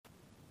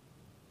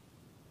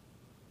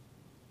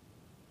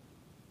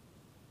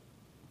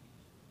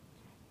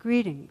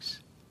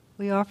Greetings.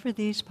 We offer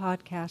these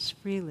podcasts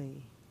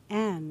freely,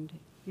 and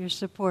your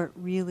support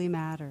really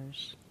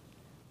matters.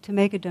 To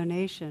make a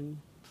donation,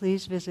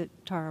 please visit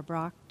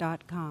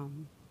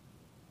tarabrach.com.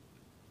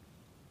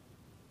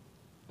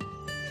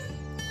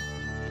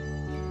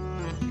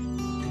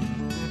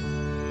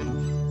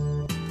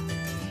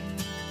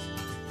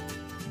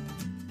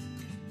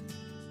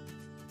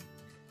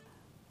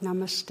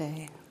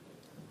 Namaste.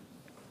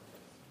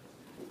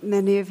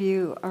 Many of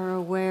you are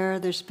aware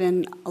there's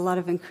been a lot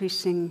of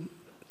increasing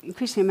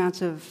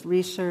amounts of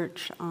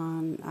research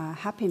on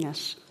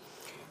happiness.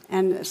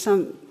 And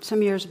some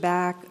years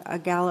back, a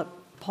Gallup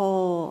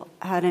poll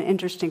had an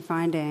interesting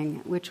finding,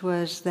 which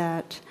was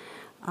that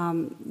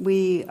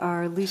we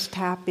are least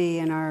happy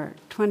in our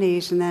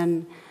 20s, and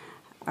then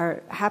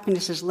our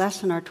happiness is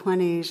less in our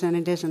 20s than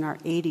it is in our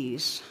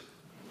 80s.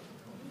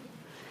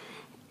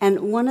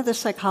 And one of the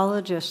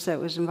psychologists that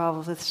was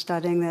involved with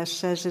studying this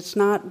says it's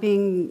not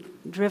being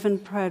driven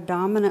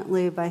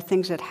predominantly by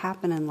things that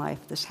happen in life,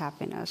 this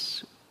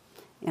happiness,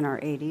 in our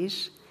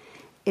 80s.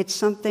 It's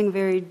something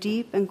very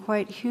deep and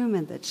quite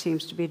human that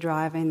seems to be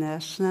driving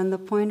this. And then the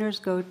pointers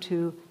go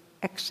to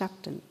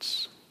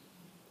acceptance.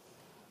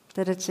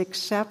 That it's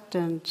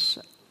acceptance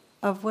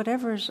of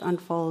whatever's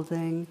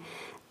unfolding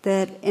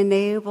that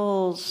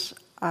enables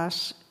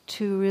us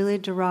to really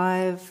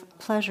derive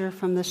pleasure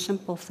from the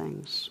simple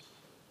things.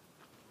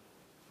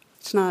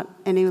 It's not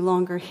any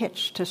longer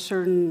hitched to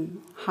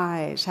certain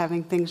highs,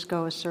 having things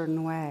go a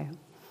certain way.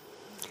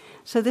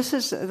 So this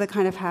is the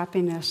kind of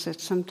happiness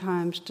that's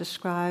sometimes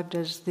described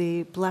as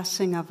the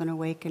blessing of an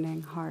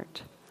awakening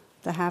heart,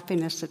 the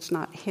happiness that's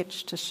not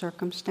hitched to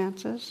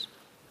circumstances.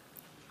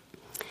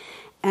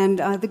 And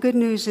the good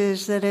news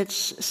is that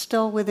it's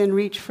still within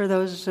reach for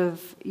those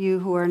of you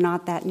who are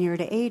not that near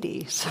to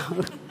 80. So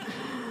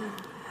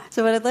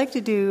what I'd like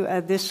to do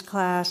this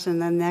class and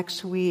then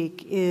next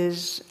week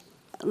is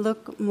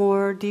look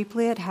more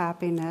deeply at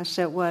happiness,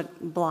 at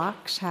what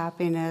blocks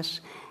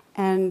happiness,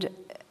 and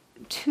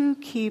two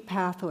key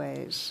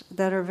pathways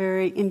that are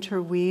very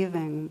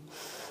interweaving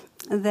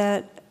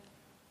that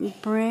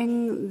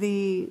bring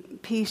the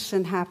peace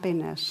and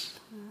happiness,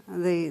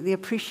 the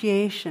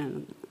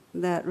appreciation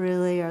that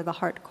really are the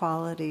heart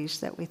qualities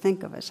that we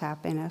think of as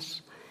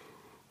happiness.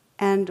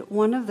 And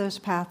one of those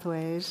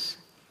pathways,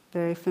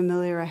 very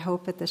familiar, I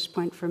hope, at this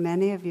point for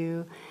many of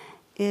you,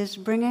 is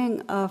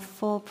bringing a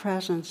full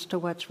presence to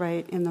what's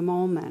right in the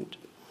moment.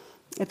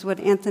 It's what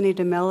Anthony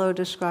DeMello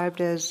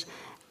described as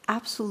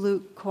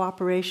absolute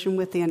cooperation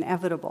with the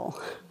inevitable,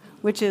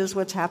 which is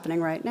what's happening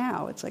right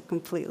now. It's like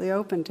completely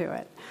open to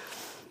it.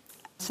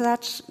 So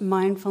that's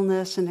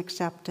mindfulness and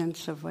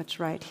acceptance of what's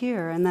right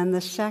here. And then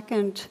the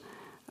second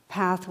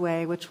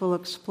pathway, which we'll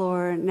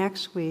explore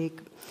next week,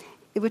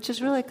 which is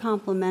really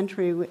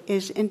complementary,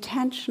 is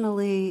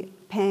intentionally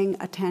paying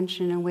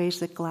attention in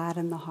ways that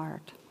gladden the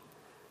heart,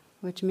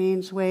 which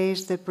means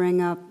ways that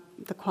bring up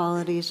the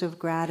qualities of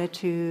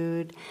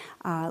gratitude,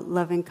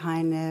 loving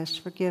kindness,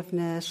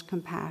 forgiveness,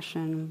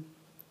 compassion.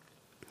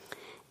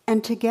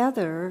 And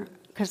together,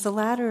 because the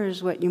latter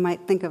is what you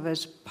might think of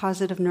as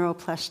positive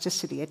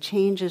neuroplasticity, it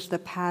changes the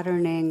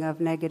patterning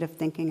of negative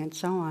thinking and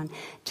so on.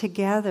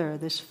 Together,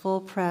 this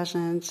full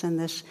presence and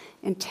this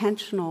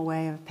intentional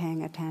way of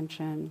paying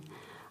attention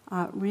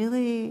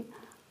really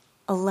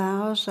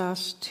allows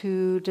us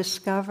to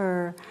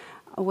discover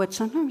what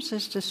sometimes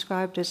is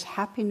described as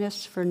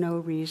happiness for no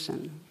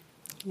reason.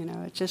 You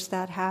know, it's just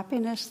that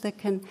happiness that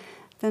can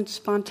then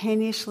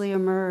spontaneously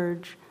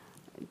emerge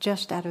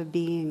just out of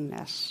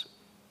beingness.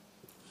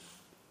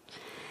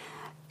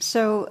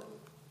 So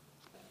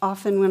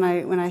often when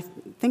I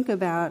think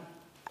about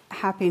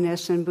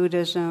happiness in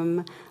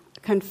Buddhism,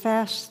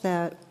 confess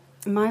that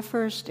my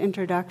first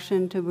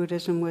introduction to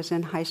Buddhism was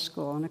in high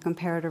school in a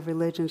comparative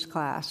religions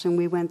class, and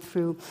we went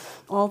through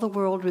all the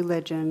world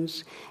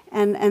religions,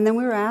 and then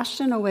we were asked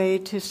in a way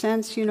to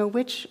sense,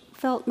 which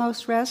felt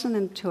most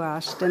resonant to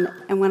us.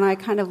 And when I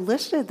kind of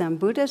listed them,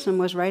 Buddhism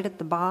was right at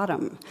the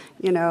bottom,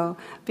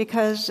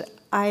 because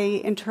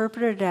I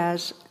interpreted it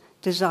as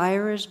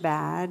desire is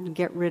bad,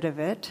 get rid of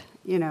it,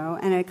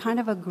 and a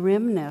kind of a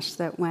grimness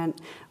that went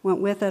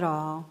with it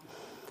all.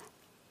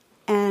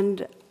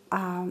 And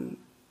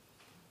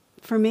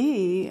for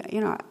me,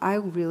 I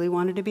really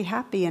wanted to be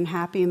happy, and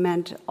happy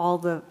meant all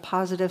the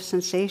positive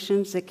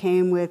sensations that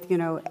came with,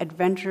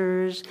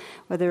 adventures,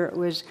 whether it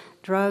was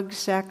drugs,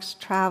 sex,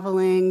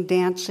 traveling,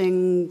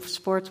 dancing,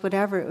 sports,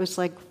 whatever. It was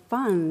like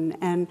fun,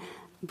 and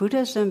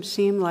Buddhism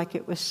seemed like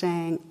it was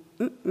saying,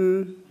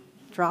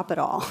 drop it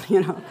all,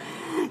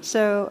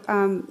 So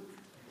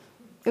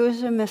it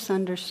was a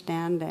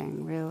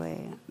misunderstanding,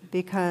 really,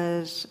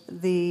 because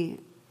the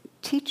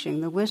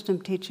teaching, the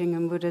wisdom teaching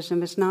in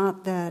Buddhism is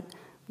not that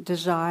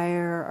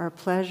desire or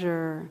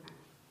pleasure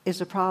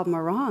is a problem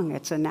or wrong.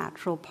 It's a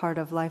natural part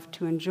of life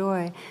to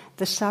enjoy.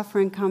 The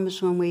suffering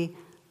comes when we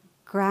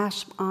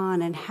grasp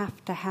on and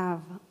have to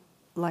have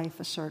life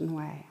a certain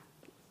way.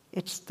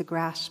 It's the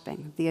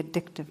grasping, the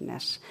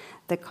addictiveness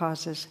that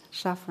causes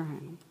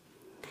suffering.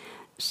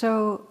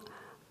 So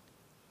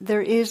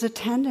There is a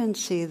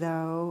tendency,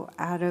 though,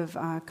 out of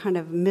kind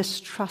of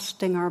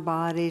mistrusting our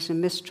bodies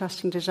and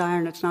mistrusting desire,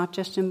 and it's not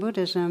just in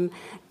Buddhism,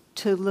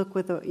 to look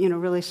with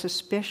really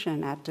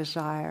suspicion at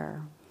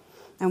desire.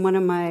 And one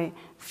of my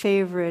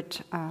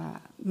favorite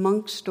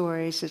monk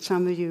stories that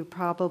some of you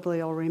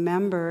probably will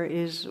remember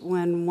is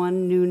when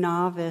one new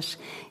novice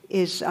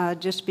is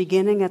just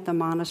beginning at the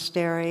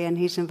monastery, and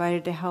he's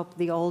invited to help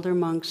the older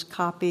monks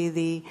copy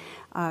the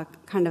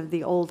kind of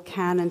the old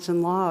canons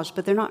and laws,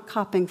 but they're not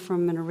copying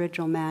from an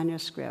original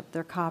manuscript.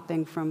 They're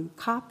copying from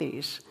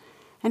copies.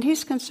 And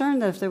he's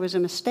concerned that if there was a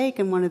mistake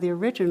in one of the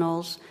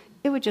originals,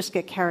 it would just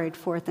get carried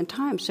forth in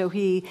time. So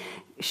he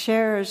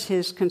shares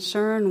his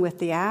concern with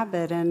the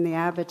abbot, and the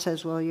abbot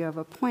says, well, you have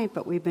a point,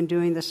 but we've been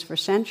doing this for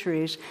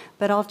centuries,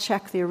 but I'll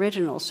check the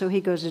original. So he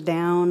goes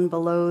down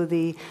below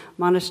the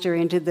monastery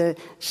into the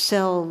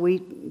cell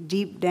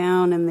deep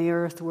down in the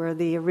earth where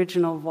the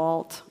original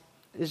vault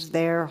is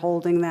there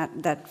holding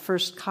that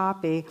first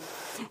copy,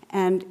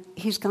 and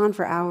he's gone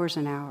for hours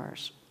and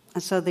hours.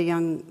 And so the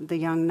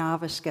young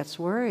novice gets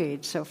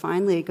worried. So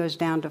finally he goes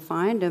down to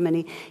find him,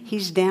 and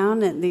he's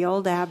down, and the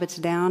old abbot's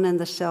down in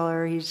the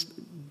cellar. He's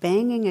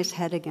banging his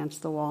head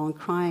against the wall and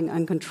crying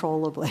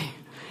uncontrollably.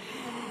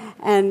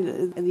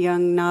 And the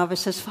young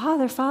novice says,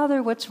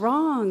 Father, what's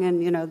wrong?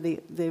 And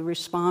the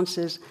response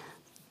is,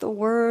 the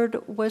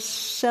word was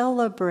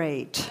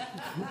celebrate.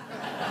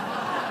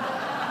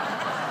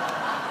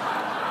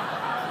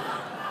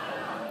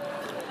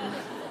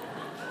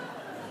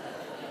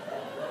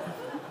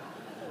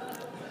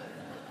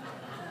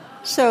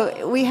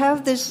 So we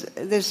have this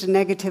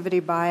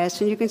negativity bias,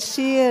 and you can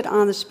see it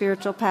on the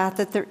spiritual path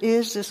that there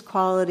is this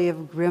quality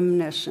of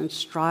grimness and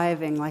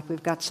striving, like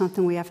we've got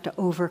something we have to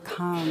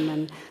overcome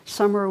and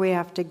somewhere we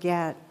have to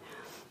get.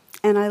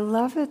 And I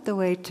love it the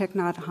way Thich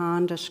Nhat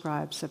Hanh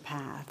describes the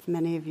path.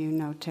 Many of you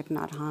know Thich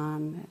Nhat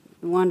Hanh,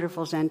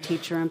 wonderful Zen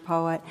teacher and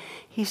poet.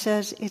 He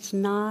says, it's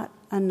not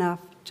enough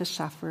to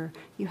suffer.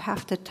 You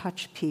have to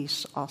touch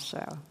peace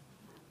also.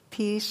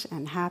 Peace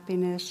and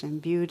happiness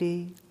and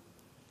beauty.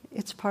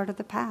 It's part of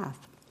the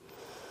path.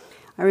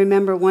 I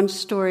remember one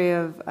story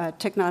of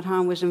Thich Nhat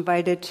Hanh was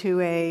invited to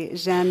a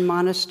Zen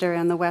monastery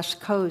on the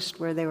West Coast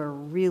where they were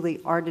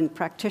really ardent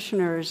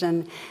practitioners,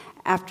 and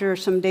after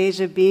some days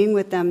of being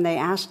with them, they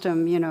asked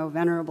him,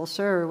 Venerable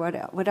Sir,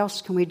 what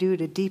else can we do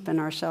to deepen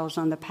ourselves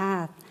on the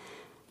path?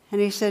 And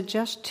he said,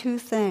 just 2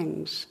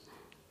 things.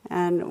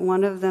 And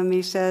one of them,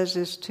 he says,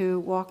 is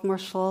to walk more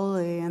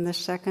slowly, and the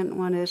second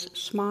one is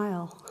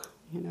smile.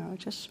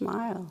 Just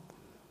smile.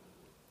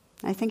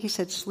 I think he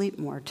said sleep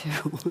more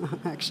too,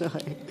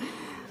 actually.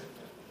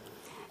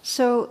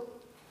 So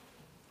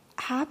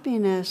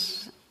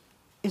happiness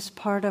is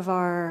part of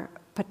our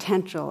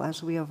potential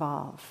as we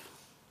evolve.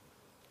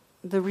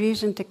 The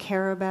reason to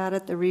care about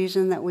it, the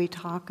reason that we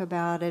talk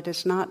about it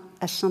is not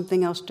as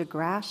something else to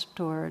grasp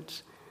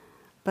towards,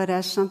 but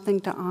as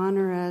something to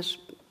honor as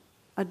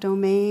a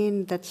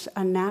domain that's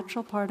a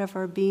natural part of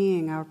our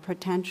being, our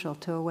potential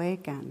to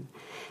awaken.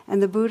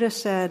 And the Buddha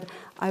said,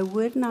 I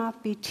would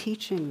not be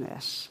teaching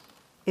this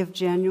if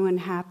genuine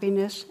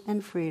happiness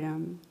and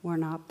freedom were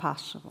not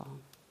possible.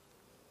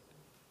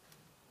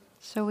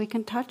 So we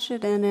can touch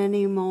it in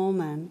any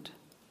moment.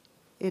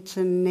 It's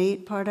an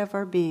innate part of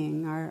our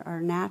being, our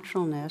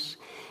naturalness,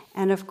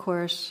 and of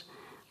course,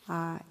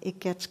 it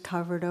gets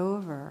covered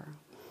over.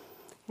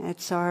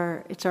 It's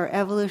our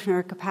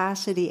evolutionary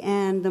capacity,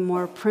 and the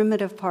more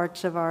primitive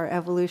parts of our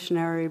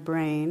evolutionary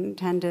brain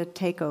tend to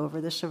take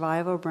over, the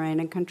survival brain,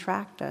 and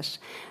contract us.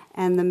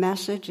 And the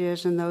message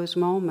is, in those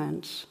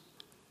moments,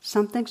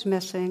 something's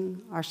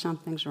missing or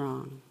something's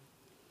wrong.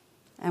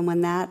 And when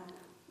that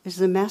is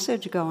the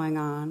message going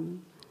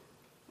on,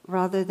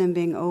 rather than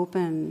being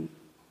open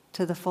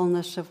to the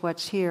fullness of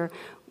what's here,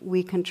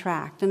 we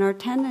contract. And our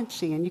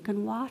tendency, and you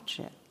can watch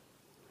it,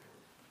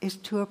 is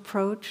to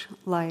approach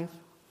life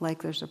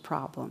like there's a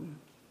problem.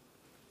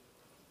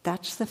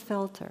 That's the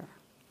filter.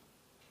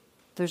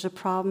 There's a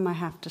problem I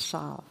have to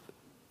solve.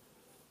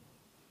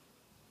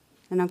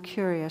 And I'm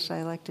curious,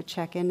 I like to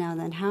check in now and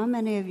then. How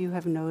many of you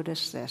have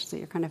noticed this, that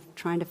you're kind of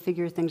trying to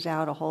figure things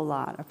out a whole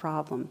lot, a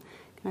problem?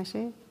 Can I see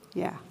it?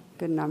 Yeah,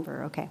 good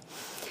number, okay.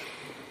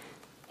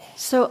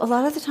 So a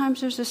lot of the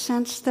times there's a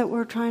sense that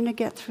we're trying to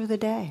get through the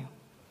day.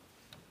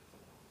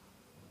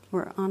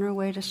 We're on our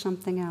way to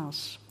something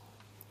else.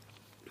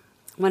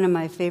 One of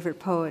my favorite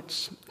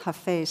poets,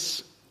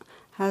 Hafez,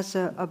 has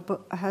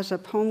a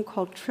poem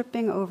called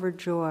Tripping Over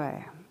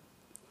Joy.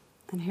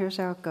 And here's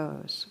how it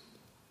goes.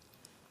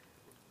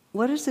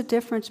 What is the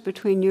difference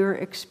between your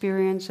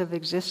experience of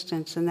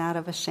existence and that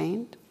of a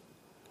saint?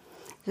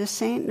 The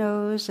saint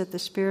knows that the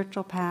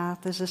spiritual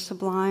path is a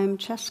sublime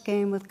chess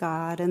game with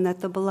God, and that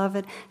the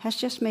beloved has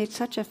just made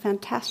such a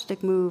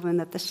fantastic move, and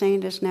that the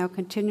saint is now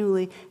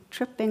continually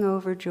tripping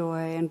over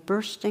joy and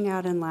bursting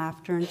out in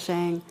laughter and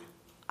saying,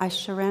 I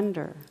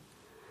surrender.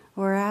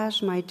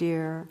 Whereas, my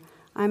dear,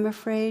 I'm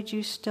afraid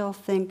you still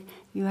think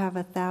you have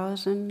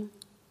 1,000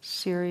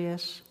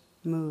 serious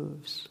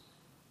moves.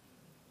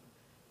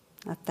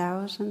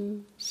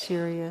 1,000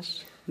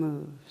 serious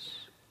moves.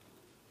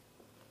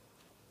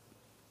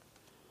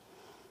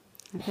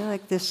 I feel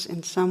like this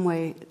in some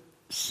way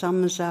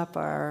sums up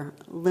our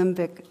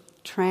limbic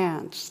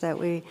trance, that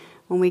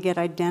when we get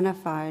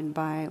identified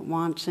by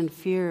wants and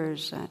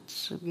fears,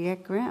 we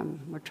get grim.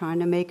 We're trying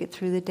to make it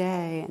through the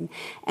day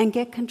and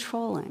get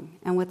controlling.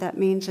 And what that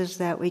means is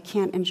that we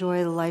can't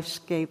enjoy the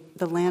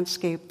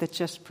landscape that's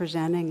just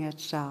presenting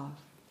itself.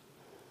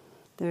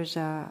 There's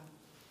a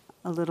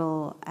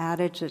little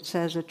adage that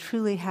says a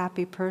truly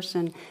happy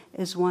person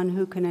is one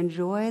who can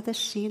enjoy the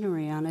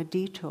scenery on a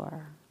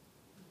detour.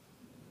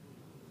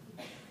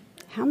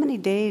 How many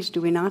days do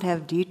we not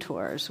have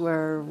detours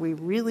where we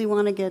really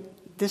want to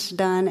get this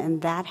done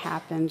and that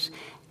happens?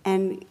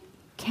 And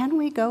can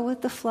we go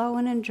with the flow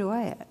and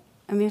enjoy it?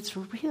 I mean, it's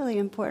a really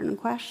important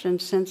question,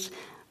 since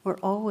we're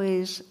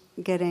always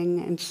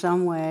getting in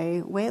some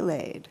way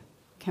waylaid.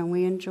 Can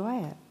we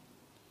enjoy it?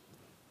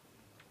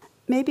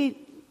 Maybe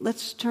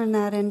let's turn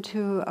that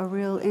into a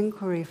real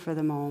inquiry for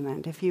the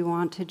moment. If you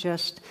want to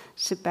just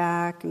sit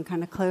back and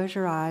kind of close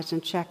your eyes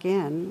and check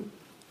in.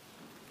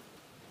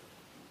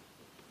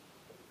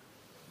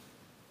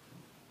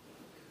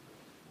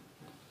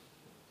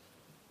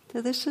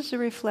 So this is a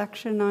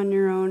reflection on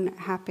your own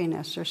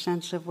happiness or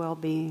sense of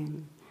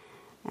well-being.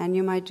 And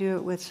you might do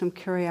it with some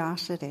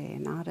curiosity,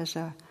 not as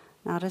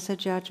a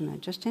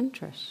judgment, just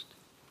interest.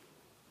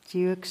 Do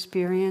you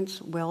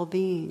experience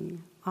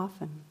well-being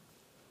often?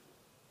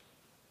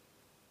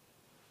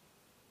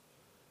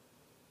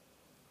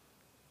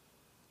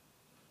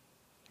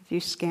 If you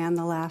scan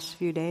the last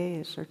few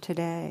days or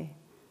today,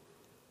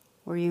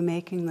 were you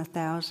making the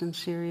 1,000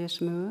 serious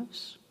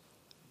moves?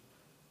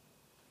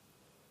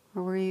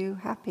 Or were you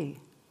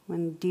happy?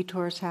 When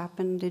detours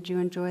happened, did you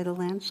enjoy the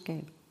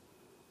landscape,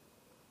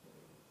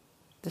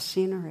 the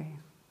scenery?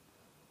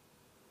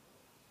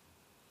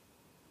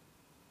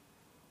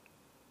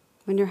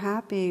 When you're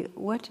happy,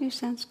 what do you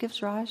sense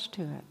gives rise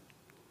to it?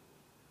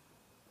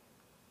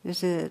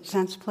 Is it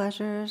sense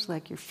pleasures,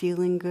 like you're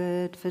feeling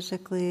good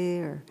physically,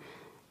 or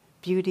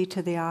beauty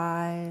to the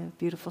eye,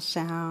 beautiful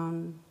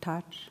sound,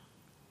 touch?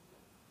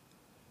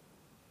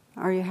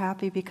 Are you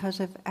happy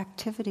because of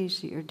activities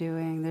that you're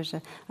doing? There's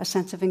a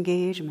sense of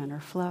engagement or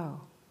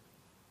flow.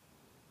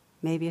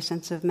 Maybe a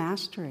sense of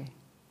mastery.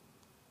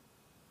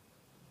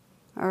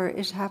 Or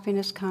is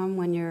happiness come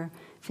when you're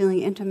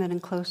feeling intimate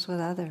and close with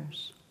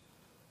others?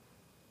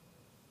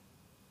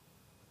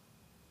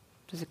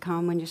 Does it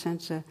come when you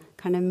sense a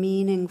kind of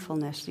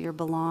meaningfulness, that you're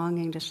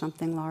belonging to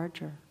something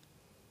larger?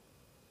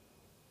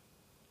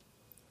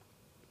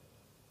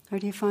 Or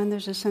do you find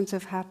there's a sense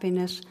of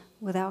happiness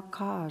without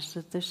cause,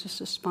 that there's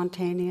just a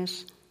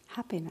spontaneous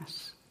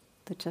happiness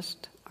that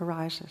just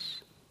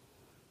arises?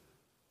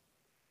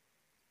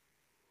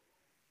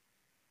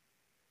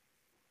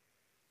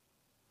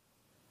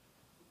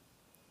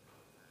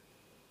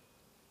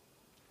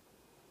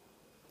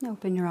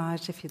 Open your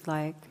eyes if you'd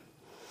like.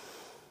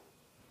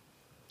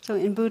 So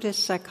in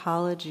Buddhist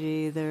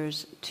psychology,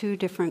 there's two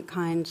different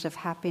kinds of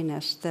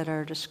happiness that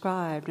are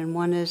described, and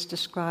one is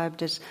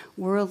described as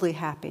worldly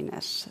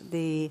happiness.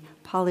 The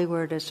Pali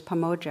word is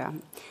pamoja.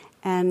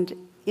 And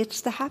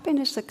it's the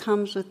happiness that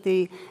comes with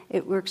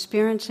we're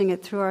experiencing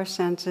it through our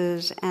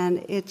senses,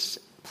 and it's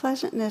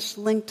pleasantness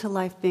linked to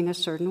life being a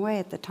certain way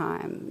at the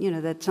time. You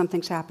know, that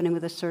something's happening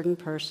with a certain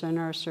person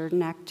or a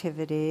certain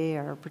activity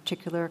or a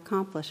particular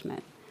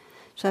accomplishment.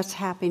 So that's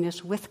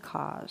happiness with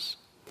cause.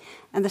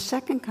 And the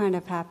second kind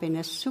of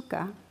happiness,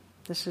 sukha,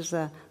 this is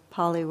the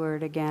Pali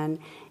word again,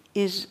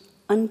 is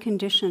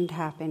unconditioned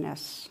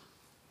happiness.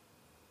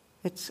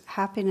 It's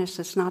happiness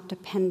that's not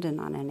dependent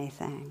on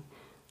anything.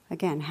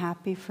 Again,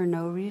 happy for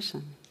no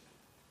reason.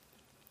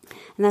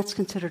 And that's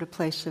considered a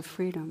place of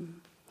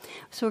freedom.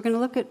 So we're going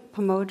to look at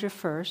pamoja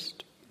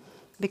first,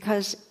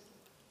 because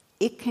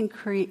it can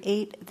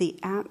create the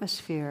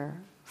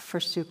atmosphere for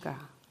sukha.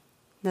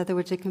 In other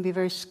words, it can be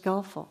very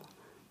skillful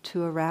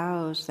to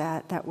arouse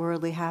that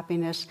worldly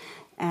happiness,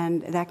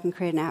 and that can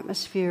create an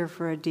atmosphere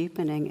for a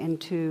deepening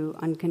into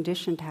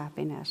unconditioned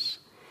happiness.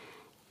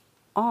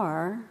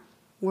 Or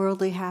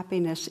worldly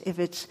happiness, if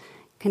it's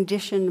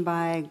conditioned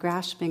by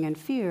grasping and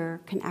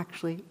fear, can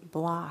actually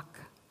block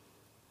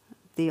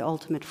the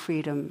ultimate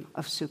freedom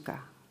of sukha,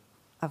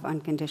 of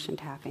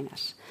unconditioned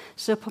happiness.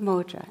 So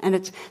pamoja,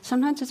 and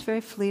sometimes it's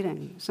very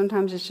fleeting.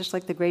 Sometimes it's just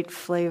like the great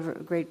flavor,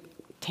 great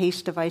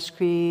taste of ice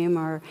cream,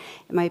 or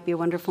it might be a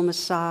wonderful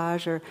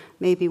massage, or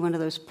maybe one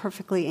of those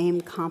perfectly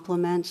aimed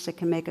compliments that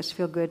can make us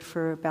feel good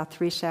for about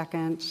 3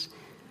 seconds.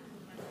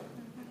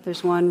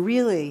 There's one,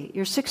 really,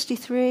 you're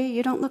 63,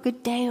 you don't look a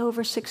day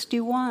over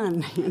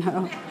 61, you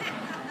know.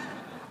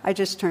 I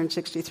just turned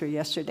 63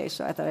 yesterday,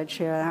 so I thought I'd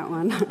share that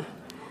one.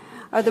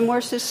 Are the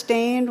more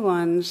sustained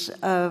ones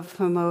of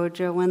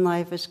pamoja when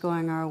life is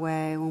going our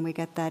way, when we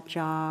get that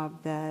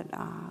job that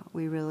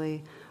we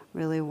really,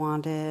 really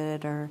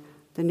wanted, or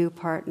the new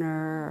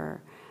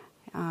partner,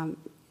 or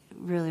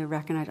really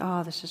recognize,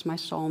 oh, this is my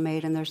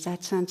soulmate, and there's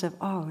that sense of,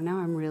 oh, now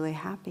I'm really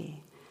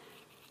happy.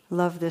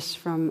 Love this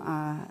from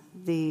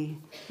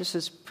this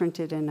is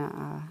printed in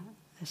a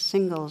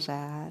singles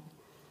ad.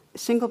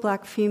 Single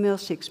black female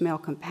seeks male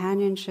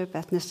companionship,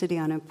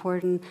 ethnicity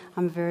unimportant.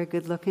 I'm a very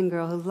good-looking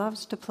girl who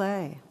loves to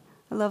play.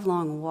 I love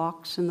long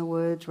walks in the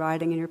woods,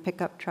 riding in your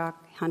pickup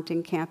truck,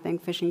 hunting, camping,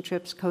 fishing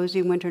trips,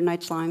 cozy winter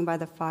nights lying by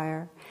the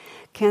fire.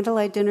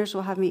 Candlelight dinners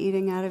will have me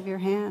eating out of your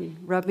hand.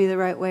 Rub me the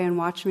right way and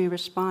watch me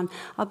respond.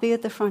 I'll be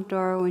at the front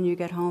door when you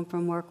get home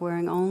from work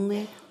wearing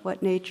only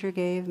what nature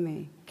gave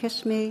me.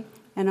 Kiss me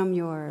and I'm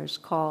yours.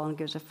 Call and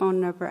gives a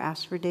phone number,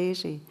 ask for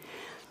Daisy.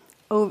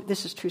 Oh,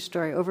 this is a true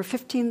story. Over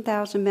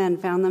 15,000 men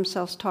found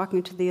themselves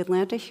talking to the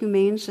Atlanta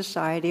Humane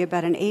Society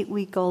about an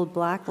 8-week-old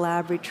black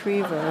lab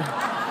retriever.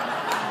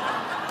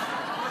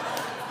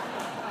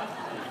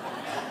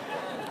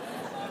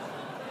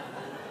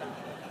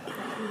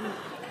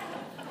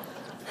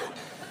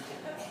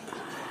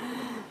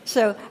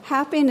 So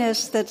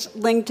happiness that's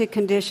linked to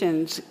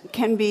conditions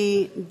can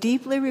be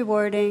deeply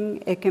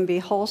rewarding. It can be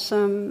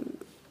wholesome.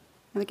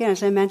 And again,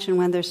 as I mentioned,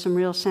 when there's some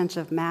real sense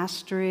of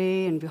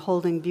mastery and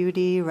beholding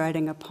beauty,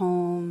 writing a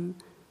poem,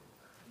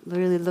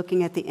 really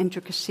looking at the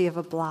intricacy of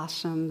a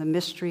blossom, the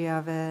mystery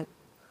of it,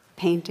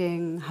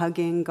 painting,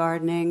 hugging,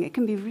 gardening, it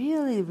can be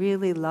really,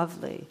 really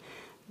lovely.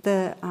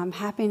 The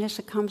happiness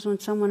that comes when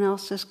someone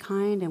else is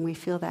kind and we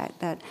feel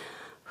that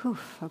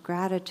of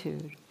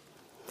gratitude.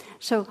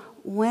 So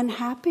when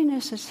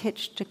happiness is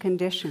hitched to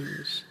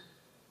conditions,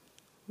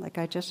 like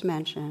I just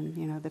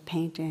mentioned, the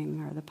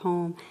painting or the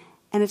poem,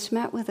 and it's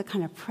met with a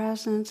kind of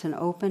presence and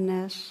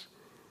openness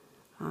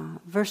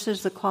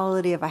versus the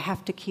quality of I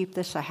have to keep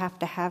this, I have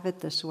to have it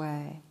this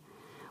way.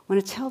 When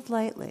it's held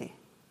lightly,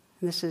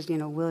 and this is,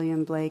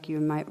 William Blake, you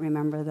might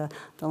remember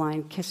the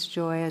line, kiss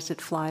joy as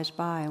it flies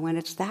by. When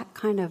it's that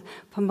kind of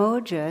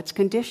pomoja, it's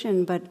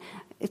conditioned, but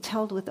it's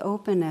held with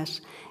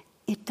openness,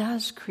 it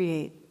does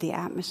create the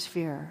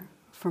atmosphere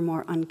for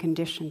more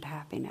unconditioned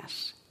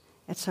happiness.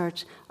 It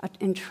starts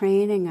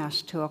entraining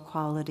us to a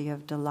quality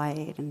of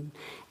delight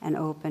and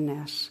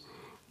openness.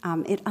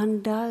 It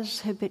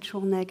undoes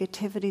habitual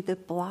negativity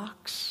that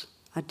blocks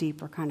a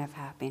deeper kind of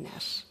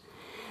happiness.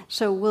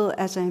 So we'll,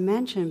 as I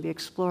mentioned, be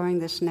exploring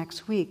this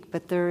next week,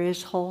 but there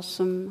is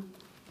wholesome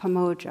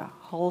pomoja,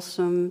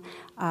 wholesome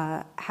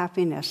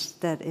happiness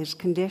that is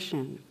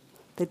conditioned.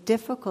 The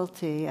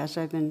difficulty, as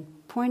I've been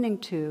pointing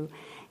to,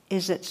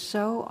 is that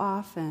so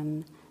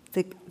often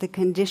the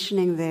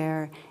conditioning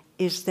there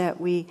is that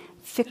we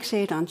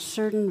fixate on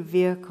certain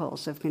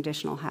vehicles of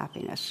conditional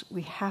happiness.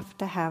 We have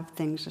to have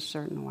things a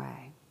certain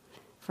way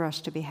for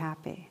us to be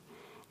happy.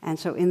 And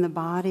so in the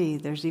body,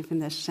 there's even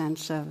this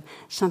sense of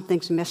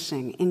something's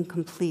missing,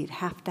 incomplete,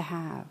 have to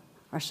have,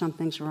 or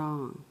something's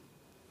wrong.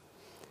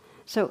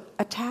 So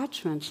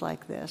attachments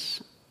like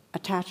this,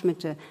 attachment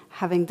to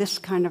having this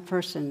kind of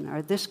person,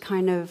 or this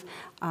kind of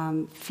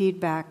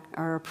feedback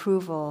or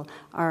approval,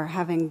 or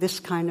having this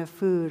kind of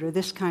food, or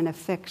this kind of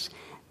fix,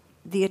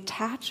 the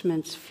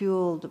attachment's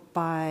fueled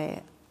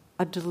by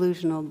a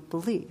delusional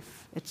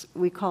belief.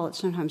 We call it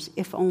sometimes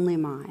if-only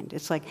mind.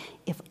 It's like,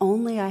 if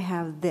only I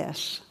have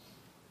this.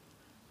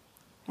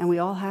 And we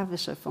all have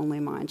this if-only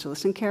mind, so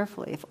listen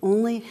carefully. If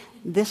only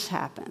this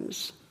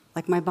happens,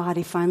 like my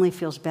body finally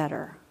feels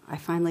better, I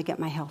finally get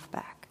my health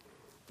back.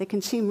 They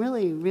can seem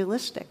really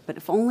realistic, but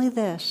if only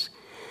this,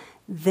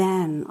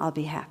 then I'll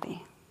be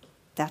happy.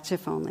 That's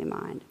if-only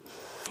mind.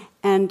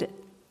 And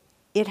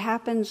it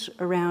happens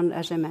around,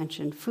 as I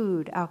mentioned,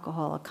 food,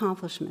 alcohol,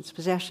 accomplishments,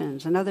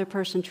 possessions, another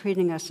person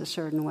treating us a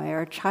certain way,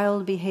 or a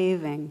child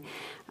behaving,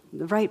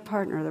 the right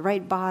partner, the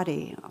right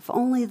body. If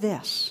only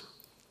this,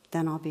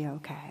 then I'll be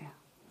okay.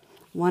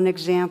 One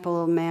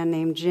example, a man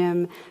named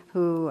Jim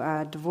who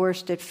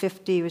divorced at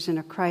 50, was in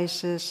a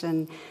crisis,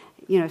 and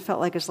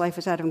felt like his life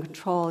was out of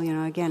control.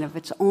 Again, if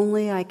it's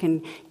only I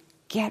can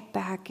get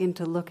back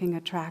into looking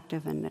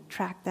attractive and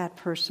attract that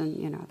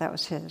person, that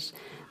was his.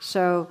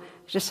 So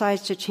he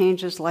decides to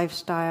change his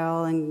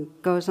lifestyle and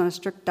goes on a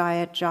strict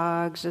diet,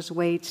 jogs, his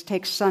weights,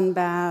 takes sun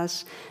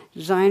baths,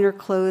 designer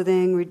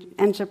clothing,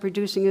 ends up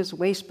reducing his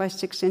waist by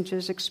 6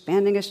 inches,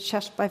 expanding his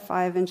chest by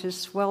 5 inches,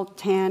 swelled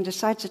tan,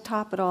 decides to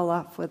top it all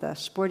off with a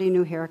sporty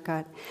new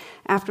haircut.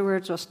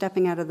 Afterwards, while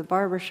stepping out of the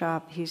barber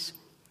shop, he's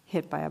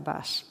hit by a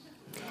bus.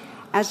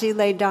 As he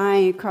lay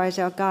dying, he cries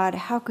out, God,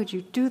 how could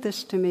you do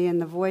this to me? And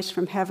the voice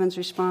from heavens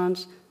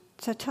responds,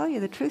 to tell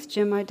you the truth,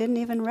 Jim, I didn't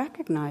even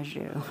recognize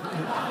you.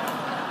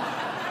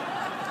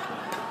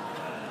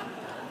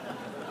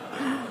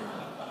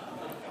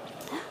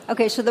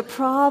 Okay, so the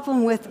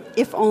problem with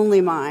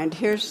if-only mind,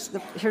 here's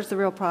the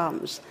real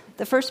problems.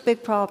 The first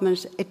big problem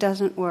is it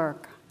doesn't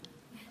work.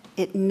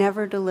 It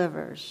never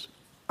delivers.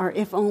 Our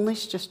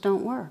if-onlys just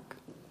don't work.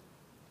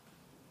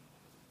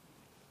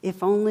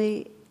 If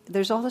only...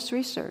 There's all this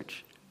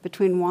research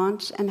between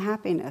wants and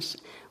happiness.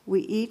 We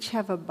each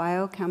have a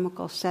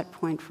biochemical set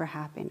point for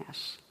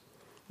happiness.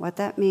 What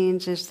that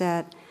means is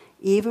that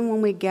even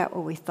when we get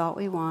what we thought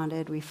we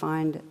wanted, we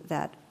find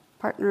that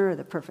partner or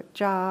the perfect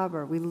job,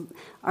 or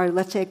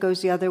let's say it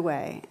goes the other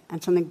way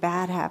and something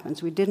bad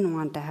happens we didn't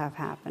want to have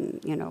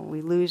happen.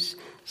 We lose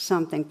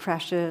something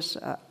precious,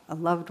 a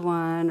loved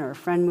one or a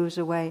friend moves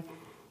away.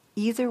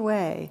 Either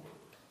way,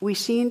 we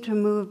seem to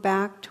move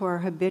back to our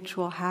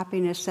habitual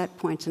happiness set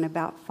points in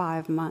about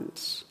 5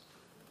 months.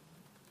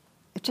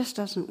 It just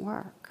doesn't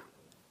work.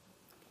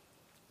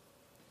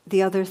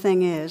 The other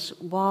thing is,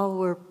 while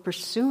we're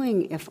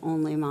pursuing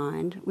if-only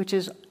mind, which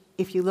is,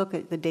 if you look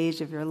at the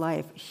days of your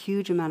life, a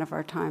huge amount of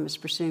our time is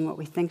pursuing what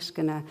we think is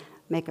going to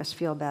make us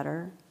feel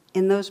better.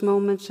 In those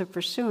moments of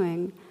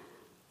pursuing,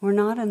 we're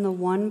not in the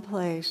one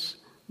place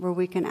where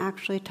we can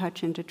actually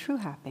touch into true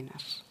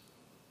happiness.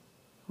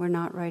 We're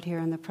not right here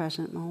in the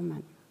present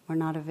moment. We're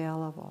not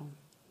available.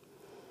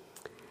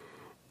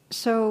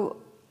 So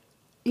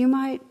you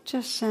might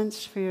just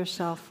sense for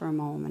yourself for a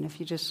moment, if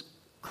you just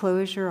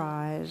close your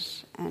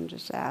eyes and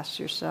just ask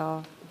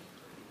yourself,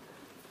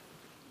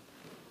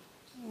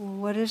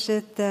 what is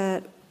it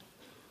that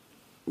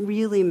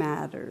really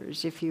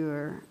matters if you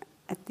were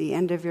at the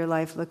end of your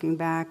life looking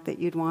back that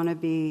you'd want to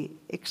be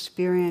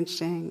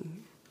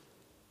experiencing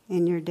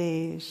in your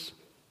days?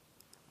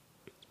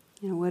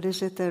 What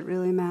is it that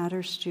really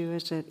matters to you?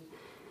 Is it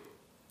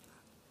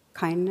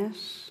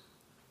kindness?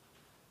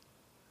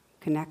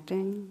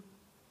 Connecting?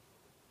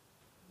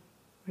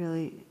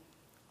 Really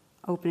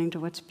opening to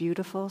what's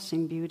beautiful,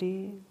 seeing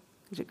beauty?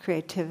 Is it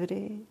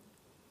creativity?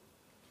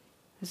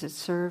 Is it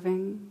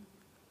serving?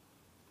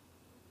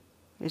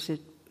 Is it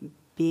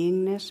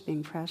beingness,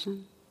 being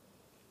present?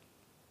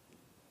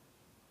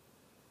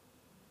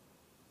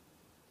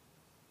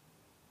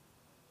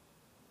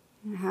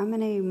 And how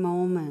many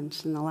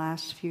moments in the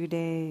last few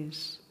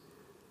days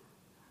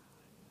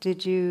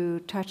did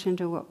you touch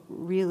into what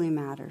really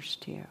matters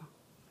to you?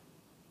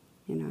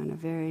 In a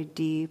very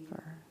deep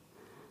or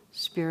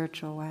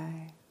spiritual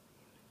way.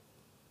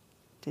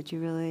 Did you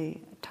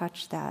really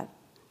touch that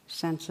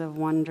sense of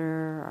wonder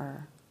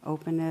or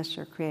openness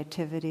or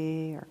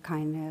creativity or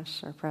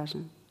kindness or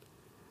presence?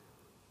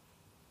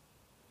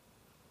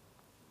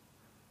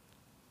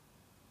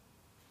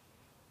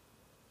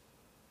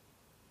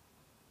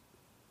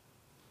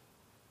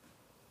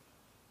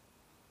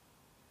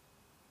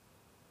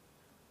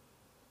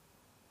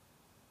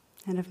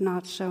 And if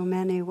not so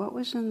many, what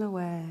was in the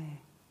way?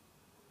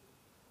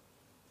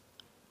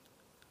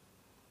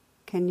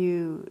 Can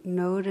you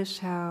notice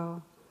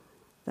how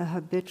the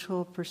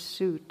habitual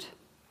pursuit,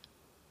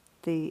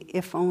 the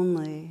if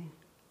only,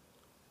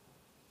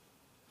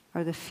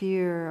 or the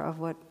fear of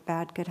what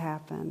bad could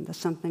happen, the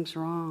something's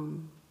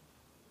wrong,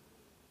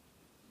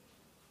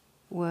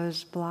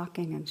 was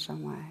blocking in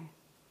some way?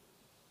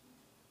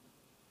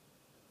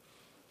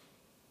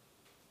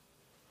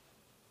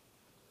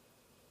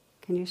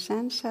 Can you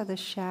sense how the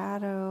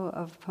shadow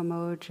of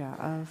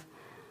Pamoja,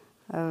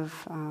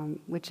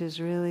 which is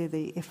really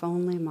the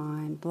if-only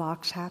mind,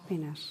 blocks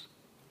happiness?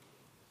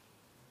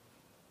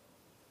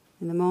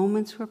 In the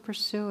moments we're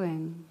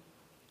pursuing,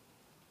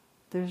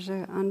 there's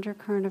an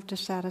undercurrent of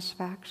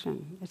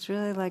dissatisfaction. It's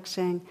really like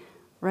saying,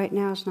 right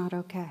now is not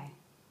okay.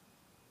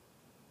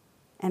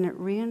 And it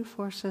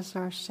reinforces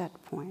our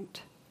set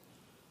point.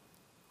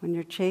 When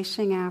you're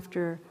chasing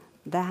after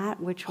that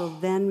which will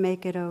then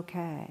make it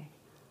okay,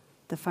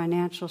 the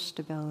financial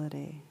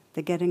stability,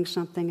 the getting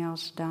something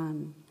else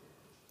done,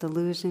 the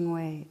losing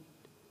weight,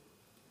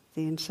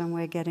 the in some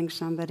way getting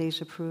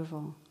somebody's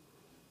approval.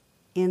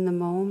 In the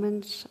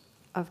moments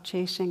of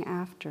chasing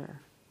after,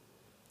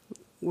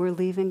 we're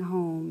leaving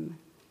home,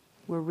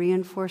 we're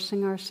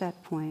reinforcing our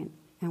set point,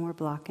 and we're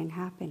blocking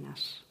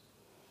happiness.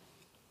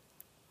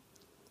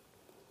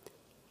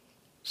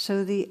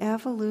 So the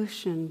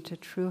evolution to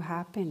true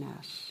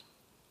happiness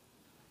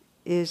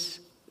is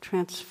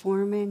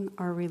transforming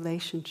our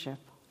relationship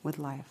with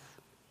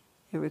life.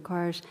 It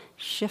requires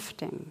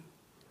shifting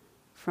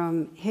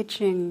from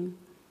hitching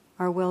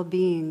our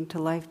well-being to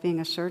life being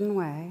a certain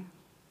way,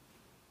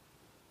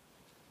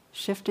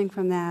 shifting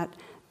from that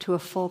to a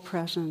full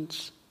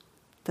presence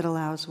that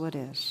allows what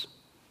is.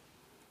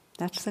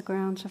 That's the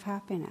grounds of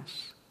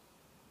happiness.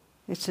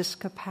 It's this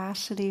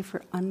capacity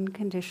for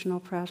unconditional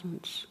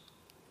presence.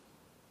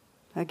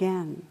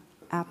 Again,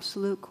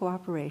 absolute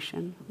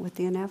cooperation with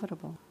the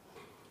inevitable.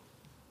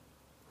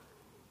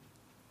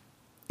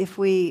 If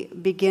we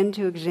begin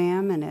to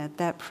examine it,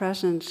 that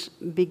presence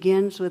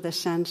begins with a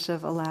sense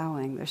of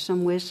allowing. There's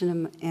some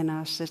wisdom in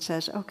us that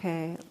says,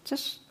 okay,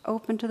 just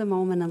open to the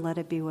moment and let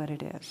it be what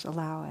it is.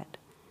 Allow it.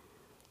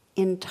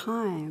 In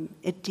time,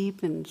 it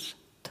deepens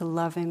to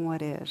loving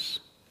what is.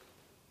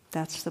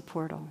 That's the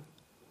portal.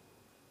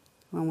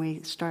 When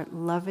we start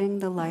loving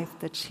the life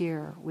that's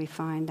here, we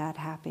find that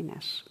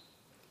happiness.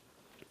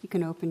 You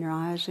can open your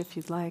eyes if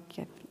you'd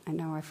like. I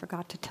know I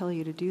forgot to tell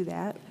you to do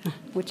that,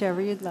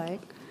 whichever you'd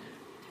like.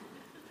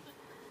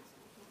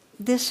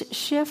 This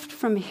shift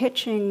from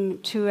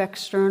hitching to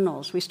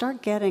externals, we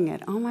start getting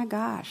it. Oh my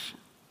gosh,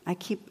 I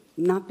keep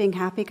not being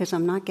happy because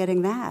I'm not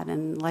getting that,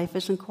 and life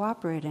isn't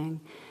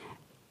cooperating.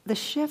 The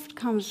shift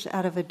comes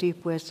out of a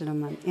deep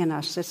wisdom in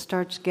us that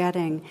starts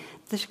getting,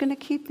 there's going to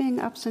keep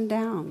being ups and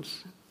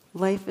downs.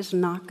 Life is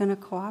not going to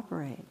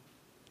cooperate.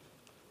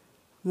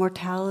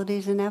 Mortality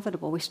is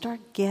inevitable. We start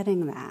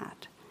getting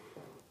that.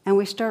 And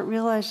we start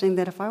realizing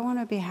that if I want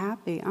to be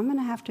happy, I'm going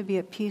to have to be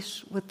at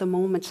peace with the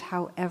moments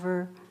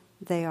however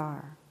they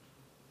are.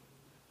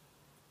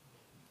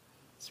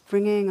 It's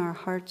bringing our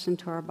hearts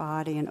into our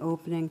body and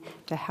opening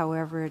to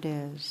however it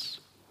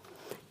is.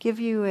 Give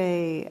you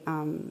a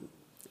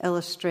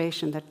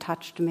illustration that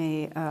touched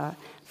me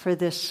for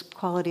this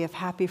quality of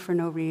happy for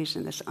no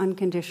reason, this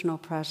unconditional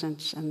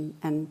presence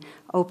and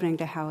opening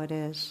to how it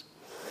is.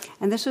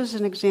 And this was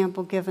an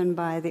example given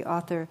by the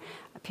author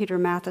Peter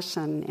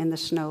Matthiessen in The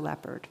Snow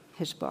Leopard,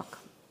 his book.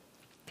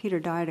 Peter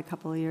died a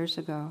couple of years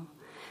ago.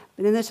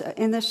 But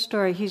in this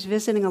story, he's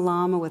visiting a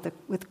lama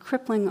with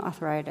crippling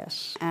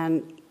arthritis,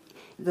 and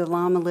the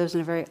lama lives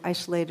in a very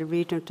isolated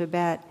region of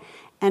Tibet.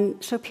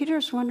 And so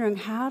Peter's wondering,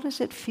 how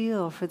does it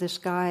feel for this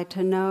guy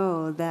to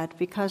know that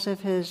because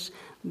of his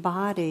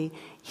body,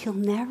 he'll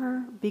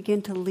never be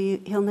able to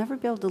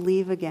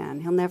leave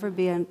again. He'll never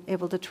be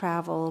able to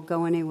travel,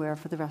 go anywhere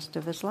for the rest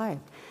of his life.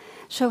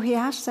 So he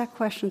asks that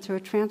question through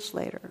a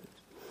translator.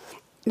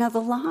 Now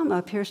the lama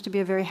appears to be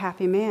a very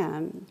happy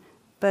man,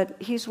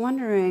 but he's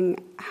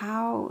wondering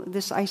how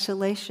this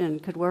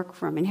isolation could work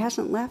for him. And he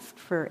hasn't left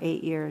for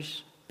 8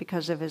 years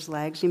because of his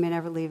legs. He may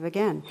never leave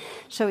again.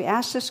 So he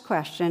asks this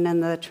question,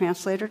 and the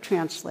translator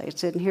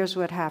translates it, and here's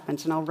what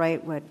happens, and I'll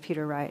write what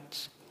Peter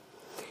writes.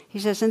 He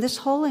says, "And this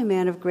holy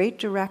man of great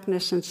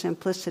directness and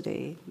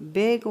simplicity,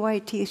 big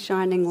white teeth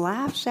shining,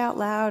 laughs out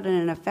loud in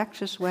an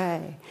infectious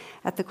way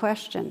at the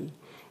question,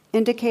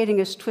 indicating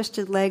his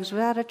twisted legs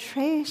without a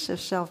trace of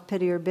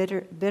self-pity or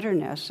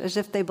bitterness, as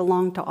if they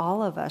belonged to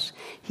all of us.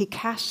 He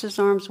casts his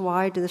arms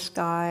wide to the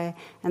sky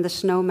and the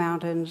snow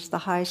mountains, the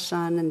high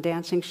sun and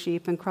dancing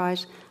sheep, and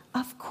cries,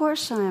 'Of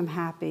course I am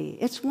happy.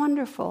 It's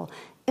wonderful,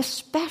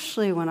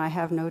 especially when I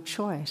have no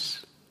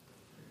choice.'"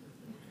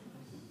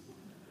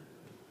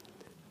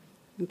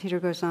 And Peter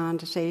goes on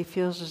to say he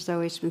feels as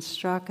though he's been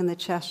struck in the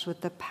chest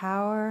with the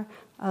power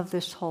of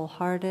this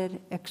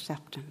wholehearted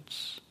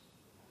acceptance.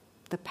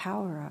 The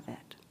power of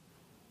it.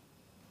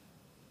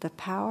 The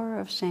power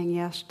of saying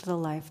yes to the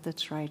life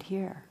that's right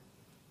here.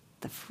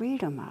 The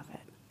freedom of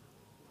it.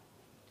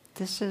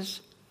 This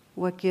is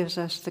what gives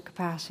us the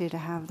capacity to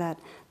have that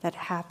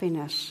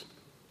happiness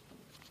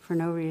for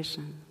no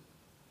reason.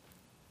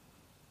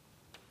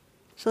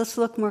 So let's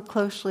look more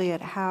closely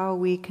at how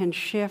we can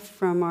shift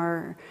from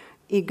our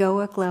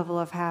egoic level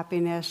of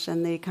happiness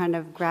and the kind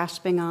of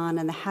grasping on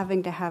and the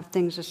having to have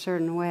things a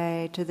certain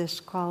way to this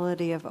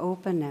quality of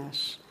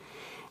openness.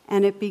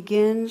 And it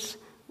begins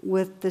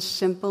with this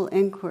simple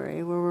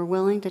inquiry where we're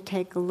willing to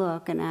take a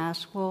look and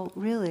ask, well,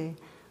 really,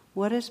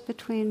 what is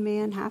between me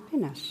and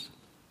happiness?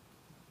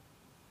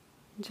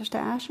 And just to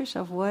ask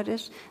yourself, what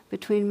is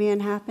between me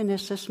and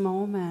happiness this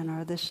moment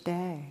or this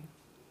day?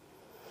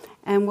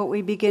 And what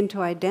we begin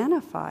to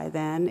identify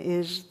then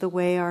is the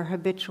way our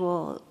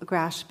habitual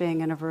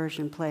grasping and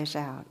aversion plays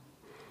out.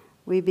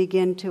 We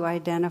begin to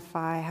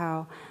identify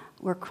how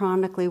we're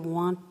chronically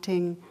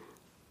wanting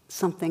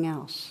something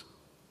else.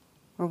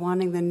 We're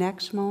wanting the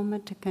next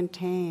moment to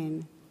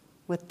contain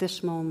what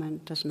this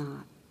moment does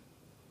not.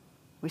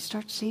 We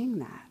start seeing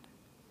that.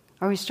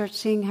 Or we start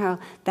seeing how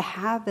the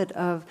habit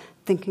of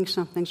thinking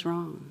something's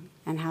wrong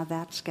and how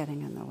that's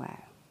getting in the way.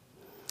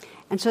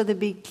 And so the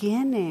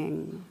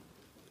beginning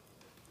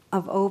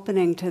of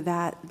opening to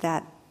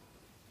the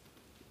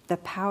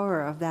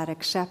power of that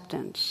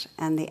acceptance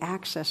and the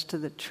access to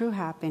the true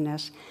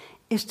happiness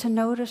is to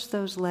notice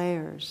those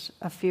layers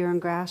of fear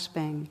and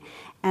grasping.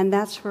 And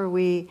that's where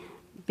we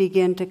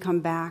begin to come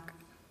back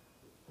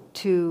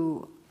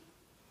to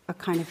a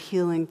kind of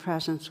healing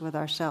presence with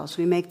ourselves.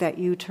 We make that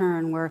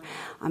U-turn where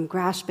I'm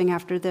grasping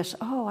after this.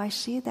 Oh, I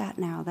see that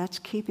now. That's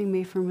keeping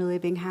me from really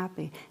being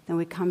happy. Then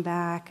we come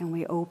back and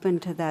we open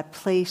to that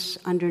place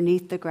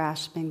underneath the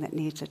grasping that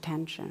needs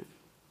attention.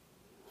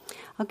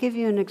 I'll give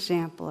you an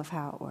example of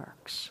how it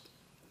works.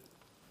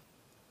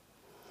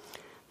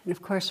 And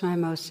of course, my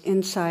most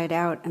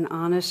inside-out and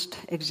honest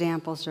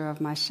examples are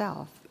of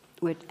myself.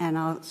 So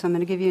I'm going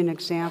to give you an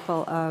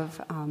example of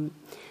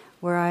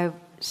where I've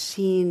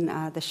seen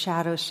the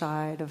shadow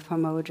side of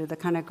Homoja, the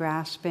kind of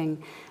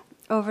grasping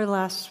over the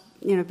last,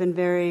 been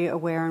very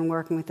aware and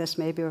working with this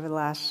maybe over the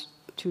last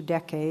 2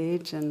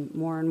 decades and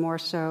more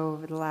so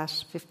over the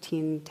last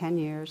 10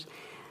 years.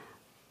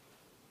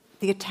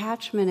 The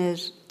attachment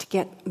is to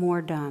get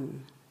more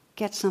done,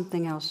 get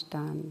something else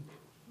done,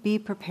 be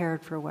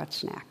prepared for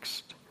what's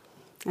next.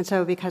 And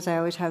so because I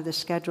always have this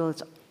schedule,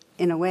 it's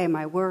in a way,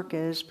 my work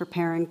is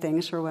preparing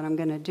things for what I'm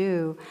going to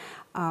do.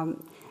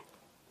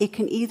 It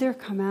can either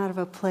come out of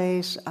a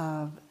place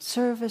of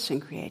service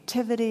and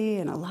creativity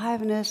and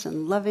aliveness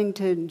and loving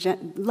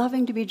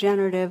to be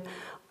generative,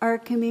 or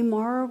it can be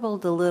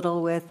marbled a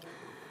little with,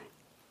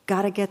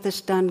 got to get this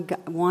done,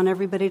 want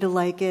everybody to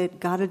like it,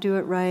 got to do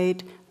it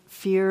right,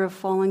 fear of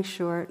falling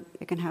short.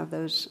 It can have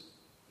those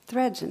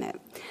threads in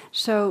it.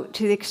 So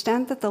to the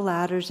extent that the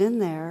latter's in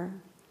there,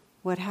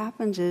 what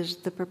happens is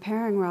the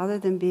preparing, rather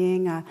than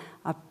being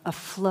a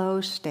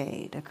flow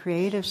state, a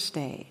creative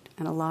state,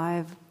 an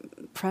alive,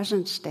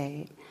 present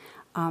state,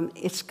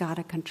 it's got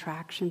a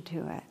contraction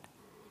to it.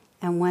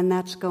 And when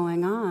that's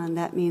going on,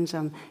 that means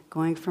I'm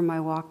going for my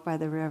walk by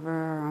the river,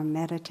 or I'm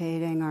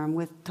meditating, or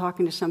I'm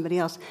talking to somebody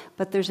else.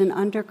 But there's an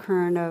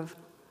undercurrent of,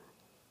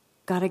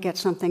 got to get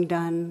something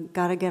done,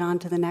 got to get on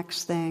to the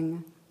next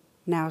thing,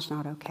 now's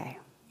not okay.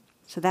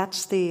 So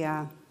that's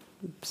the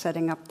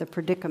setting up the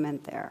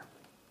predicament there.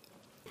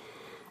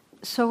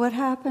 So what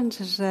happens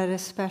is that,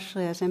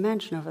 especially as I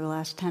mentioned, over the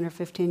last 10 or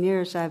 15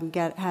 years, I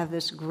have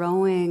this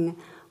growing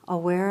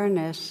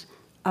awareness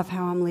of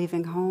how I'm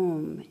leaving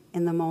home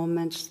in the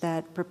moments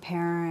that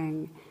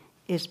preparing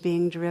is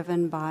being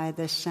driven by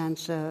this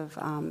sense of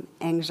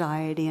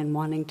anxiety and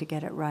wanting to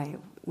get it right,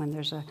 when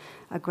there's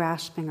a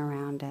grasping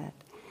around it.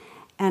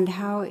 And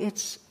how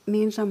it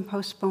means I'm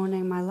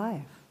postponing my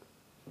life.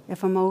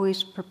 If I'm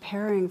always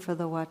preparing for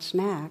the what's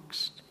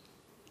next,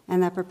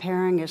 and that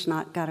preparing has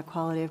not got a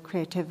quality of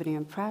creativity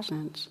and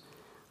presence,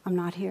 I'm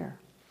not here.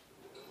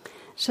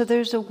 So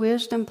there's a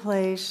wisdom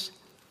place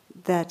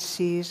that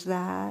sees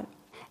that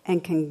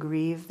and can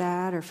grieve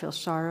that or feel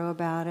sorrow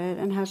about it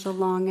and has a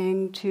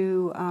longing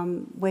to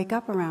wake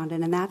up around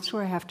it. And that's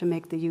where I have to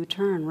make the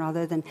U-turn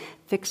rather than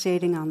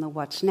fixating on the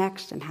what's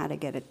next and how to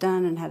get it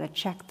done and how to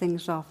check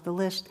things off the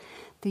list.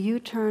 The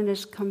U-turn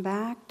is come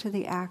back to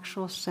the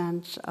actual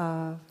sense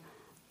of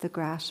the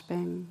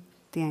grasping,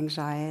 the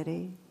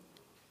anxiety,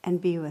 and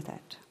be with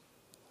it.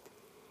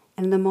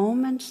 And the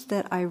moments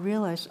that I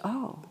realize,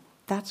 oh,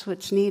 that's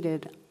what's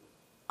needed,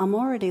 I'm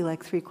already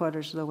like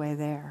 3/4 of the way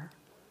there.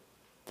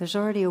 There's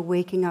already a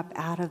waking up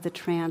out of the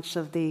trance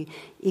of the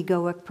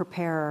egoic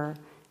preparer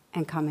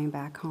and coming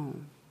back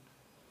home.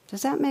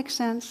 Does that make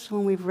sense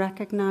when we've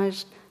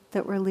recognized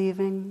that we're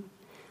leaving,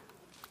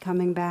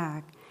 coming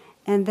back?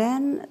 And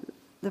then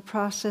the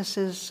process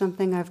is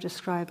something I've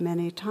described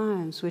many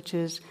times, which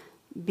is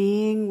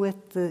being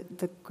with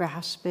the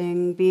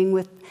grasping, being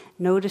with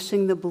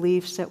noticing the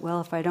beliefs that,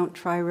 well, if I don't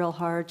try real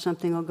hard,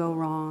 something will go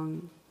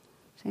wrong.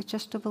 It's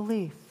just a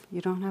belief. You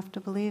don't have to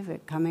believe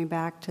it. Coming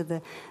back to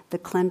the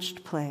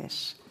clenched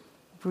place,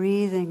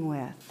 breathing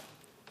with,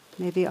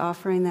 maybe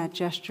offering that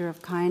gesture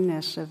of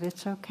kindness of,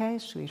 it's okay,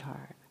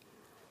 sweetheart.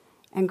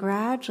 And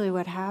gradually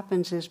what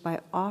happens is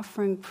by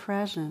offering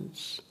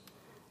presence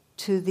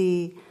to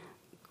the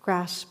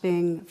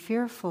grasping,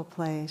 fearful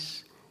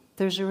place,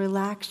 there's a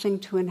relaxing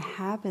to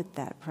inhabit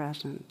that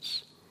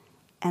presence.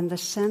 And the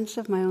sense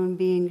of my own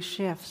being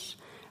shifts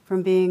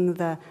from being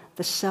the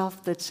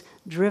self that's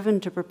driven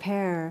to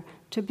prepare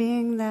to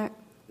being that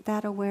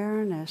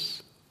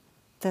awareness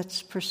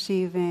that's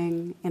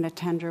perceiving in a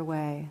tender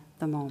way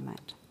the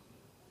moment.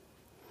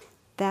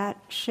 That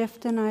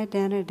shift in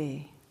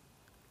identity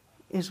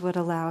is what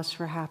allows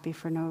for happy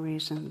for no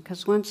reason.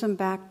 Because once I'm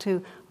back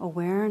to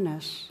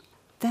awareness,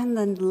 then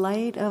the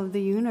light of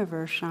the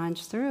universe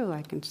shines through.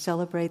 I can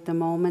celebrate the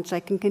moments. I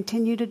can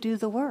continue to do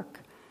the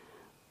work.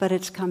 But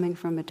it's coming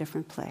from a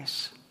different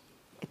place.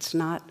 It's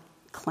not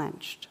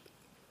clenched.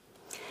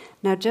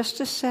 Now, just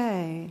to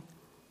say,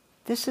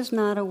 this is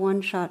not a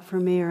one-shot for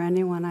me or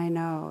anyone I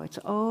know. It's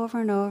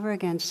over and over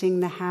again, seeing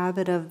the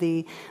habit of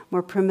the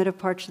more primitive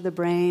parts of the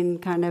brain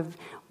kind of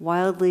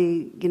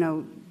wildly,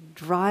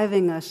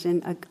 driving us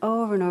in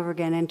over and over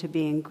again into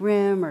being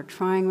grim or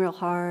trying real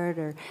hard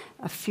or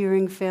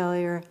fearing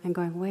failure and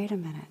going, wait a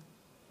minute,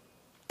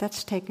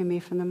 that's taken me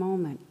from the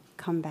moment.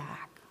 Come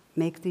back.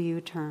 Make the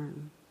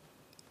U-turn.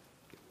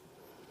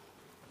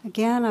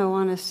 Again, I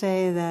want to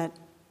say that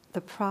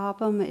the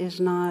problem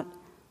is not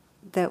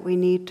that we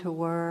need to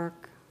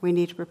work, we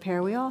need to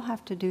prepare. We all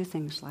have to do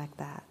things like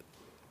that.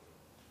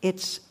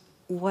 It's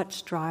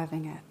what's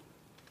driving it.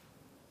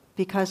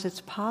 Because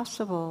it's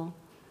possible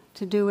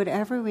to do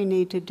whatever we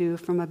need to do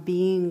from a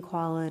being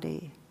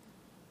quality,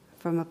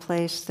 from a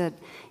place that,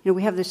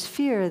 we have this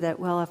fear that,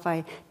 well, if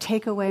I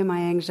take away my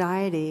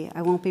anxiety,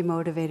 I won't be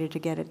motivated to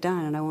get it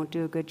done and I won't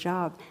do a good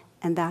job.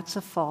 And that's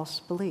a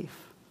false belief.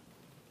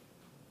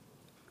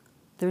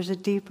 There's a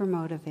deeper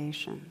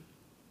motivation.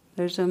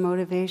 There's a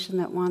motivation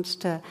that wants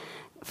to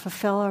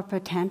fulfill our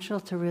potential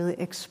to really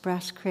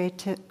express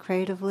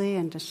creatively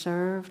and to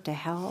serve, to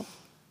help,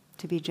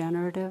 to be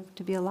generative,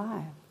 to be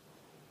alive.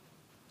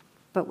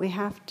 But we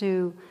have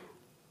to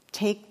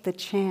take the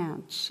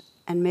chance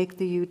and make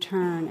the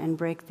U-turn and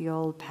break the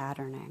old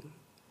patterning.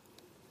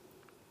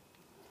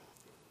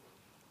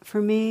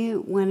 For me,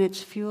 when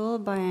it's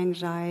fueled by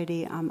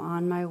anxiety, I'm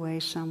on my way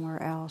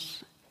somewhere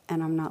else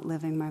and I'm not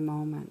living my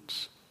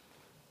moments.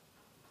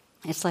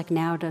 It's like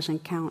now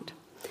doesn't count.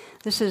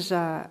 This is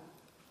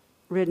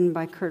written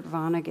by Kurt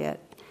Vonnegut,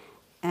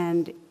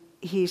 and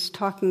he's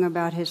talking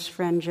about his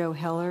friend Joe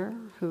Heller,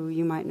 who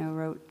you might know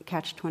wrote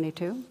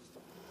Catch-22.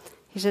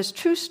 He says,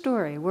 true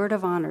story, word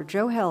of honor,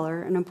 Joe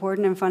Heller, an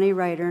important and funny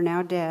writer,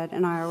 now dead,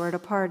 and I were at a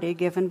party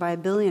given by a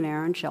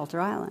billionaire on Shelter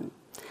Island.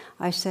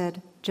 I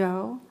said,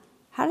 Joe,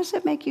 how does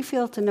it make you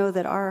feel to know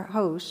that our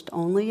host,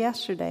 only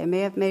yesterday,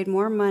 may have made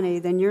more money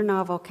than your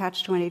novel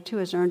Catch-22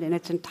 has earned in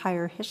its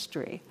entire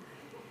history?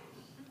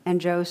 And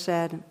Joe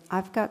said,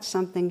 I've got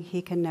something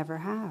he can never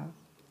have.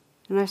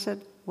 And I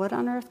said, what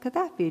on earth could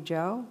that be,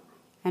 Joe?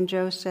 And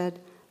Joe said,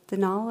 the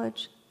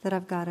knowledge that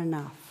I've got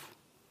enough.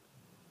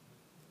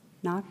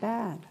 Not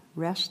bad.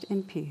 Rest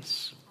in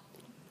peace.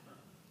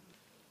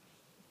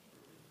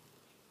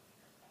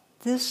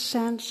 This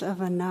sense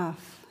of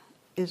enough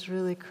is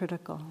really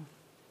critical.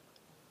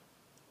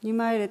 You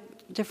might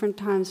at different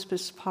times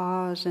just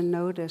pause and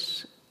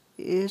notice,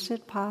 is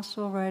it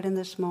possible right in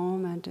this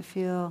moment to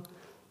feel,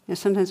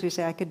 sometimes we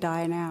say, I could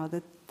die now,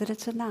 that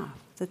it's enough,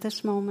 that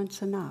this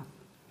moment's enough.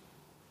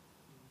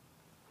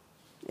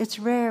 It's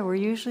rare. We're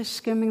usually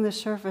skimming the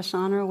surface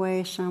on our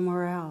way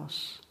somewhere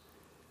else.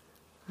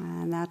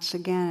 And that's,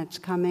 again, it's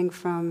coming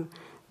from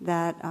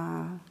that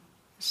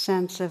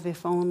sense of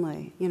if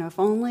only. If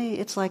only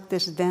it's like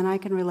this, then I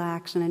can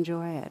relax and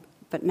enjoy it.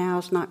 But now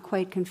it's not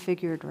quite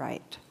configured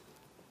right.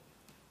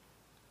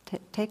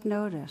 Take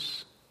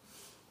notice.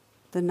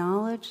 The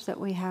knowledge that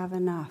we have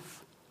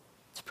enough,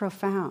 it's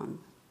profound.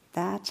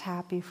 That's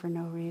happy for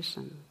no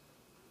reason.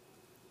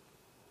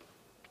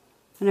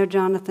 I know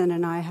Jonathan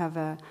and I have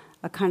a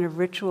kind of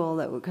ritual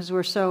that, because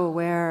we're so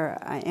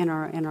aware in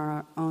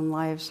our own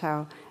lives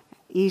how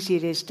easy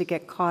it is to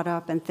get caught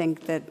up and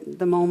think that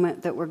the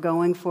moment that we're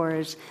going for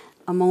is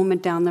a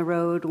moment down the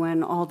road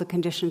when all the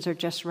conditions are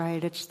just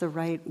right, it's the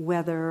right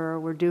weather, or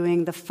we're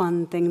doing the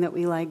fun thing that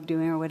we like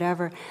doing or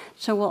whatever.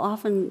 So we'll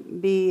often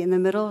be in the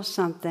middle of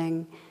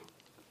something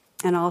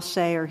and I'll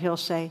say, or he'll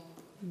say,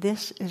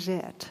 this is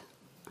it.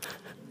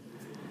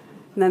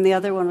 And then the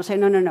other one will say,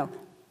 no,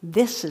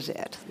 this is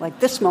it, like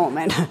this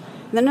moment.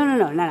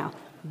 No,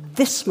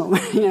 this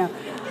moment,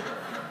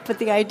 But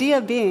the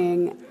idea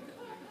being,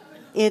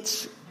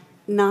 it's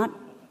not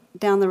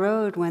down the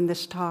road when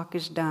this talk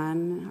is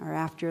done, or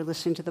after you're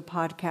listening to the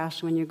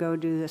podcast when you go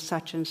do the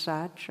such and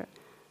such.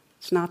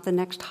 It's not the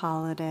next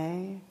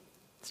holiday.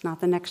 It's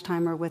not the next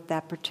time we're with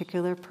that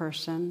particular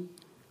person.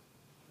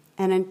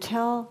 And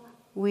until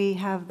we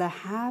have the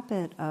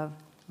habit of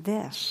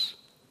this,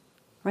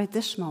 right,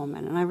 this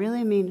moment, and I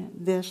really mean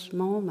this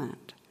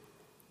moment,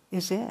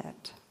 is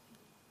it.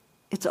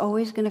 It's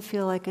always going to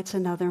feel like it's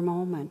another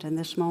moment, and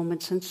this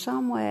moment's in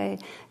some way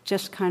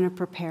just kind of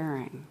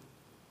preparing.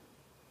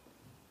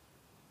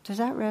 Does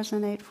that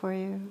resonate for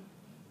you?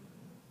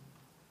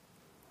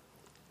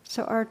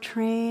 So our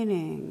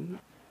training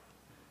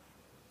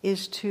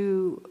is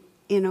to,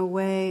 in a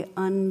way,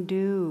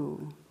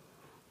 undo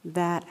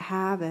that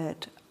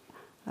habit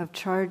of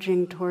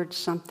charging towards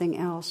something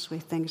else we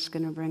think is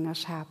going to bring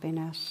us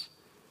happiness.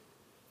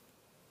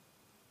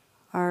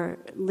 Are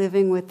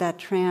living with that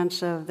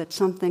trance of that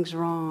something's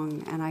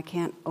wrong and I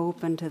can't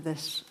open to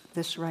this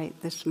right,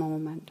 this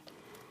moment.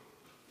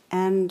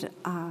 And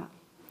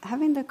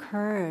having the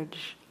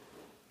courage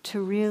to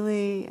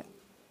really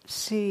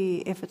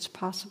see if it's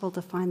possible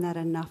to find that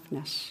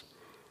enoughness,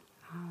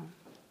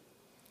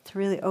 to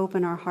really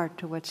open our heart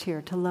to what's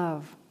here, to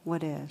love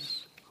what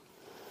is.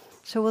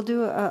 So we'll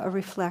do a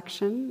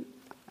reflection,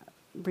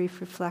 a brief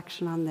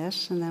reflection on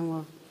this, and then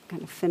we'll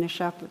kind of finish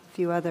up with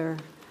a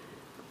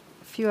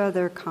few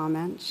other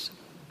comments.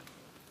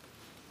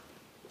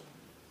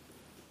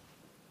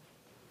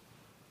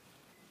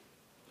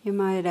 You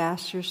might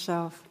ask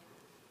yourself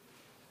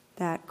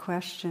that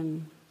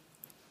question,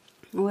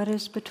 what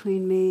is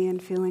between me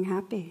and feeling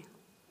happy?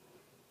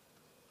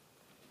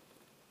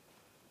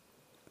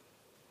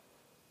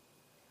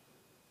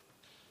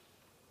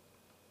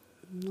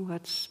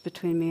 What's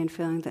between me and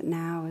feeling that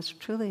now is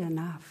truly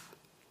enough,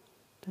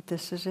 that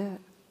this is it?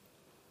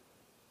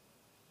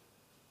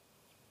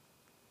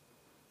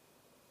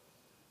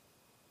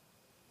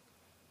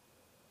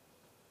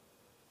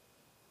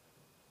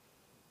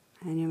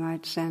 And you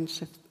might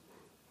sense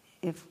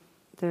if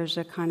there's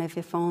a kind of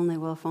if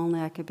only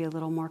I could be a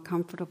little more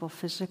comfortable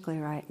physically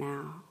right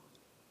now.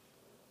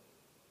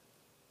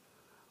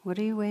 What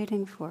are you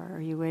waiting for?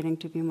 Are you waiting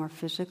to be more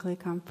physically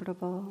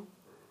comfortable?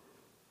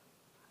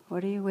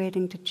 What are you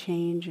waiting to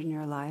change in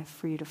your life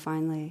for you to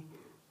finally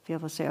be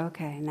able to say,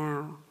 okay,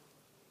 now?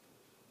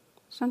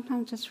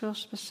 Sometimes it's real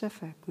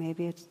specific.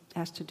 Maybe it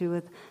has to do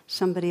with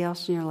somebody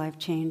else in your life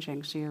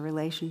changing so your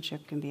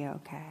relationship can be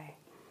okay.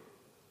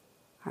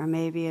 Or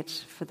maybe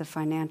it's for the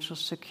financial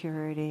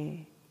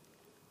security,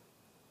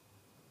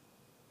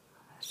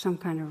 some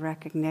kind of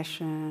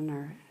recognition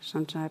or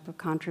some type of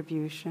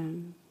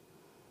contribution.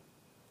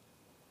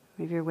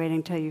 Maybe you're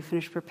waiting till you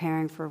finish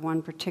preparing for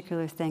one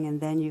particular thing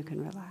and then you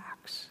can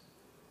relax.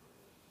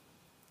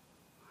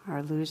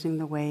 Or losing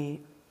the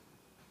weight.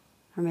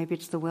 Or maybe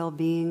it's the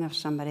well-being of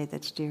somebody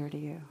that's dear to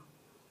you.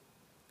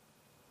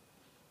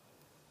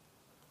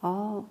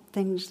 All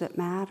things that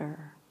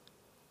matter.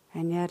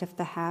 And yet if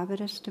the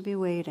habit is to be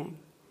waiting,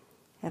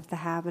 if the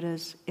habit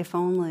is, if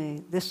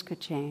only this could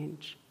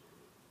change,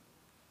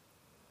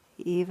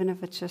 even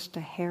if it's just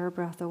a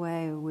hairbreadth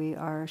away, we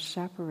are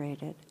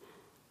separated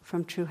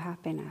from true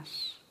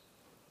happiness.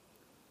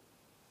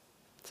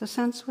 So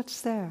sense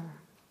what's there.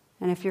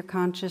 And if you're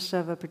conscious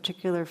of a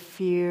particular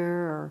fear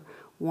or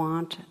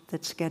want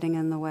that's getting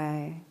in the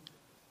way,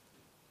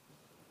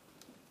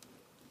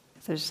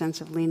 if there's a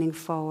sense of leaning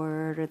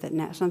forward or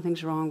that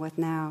something's wrong with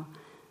now,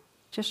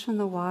 just from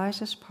the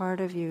wisest part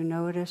of you,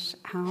 notice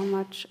how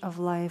much of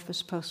life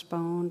is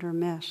postponed or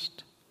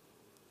missed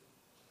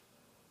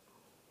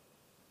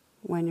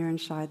when you're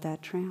inside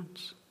that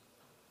trance.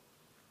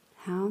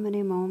 How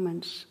many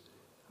moments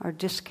are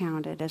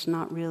discounted as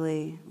not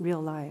really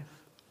real life?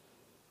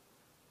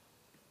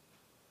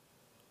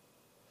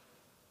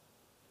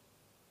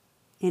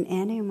 in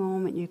any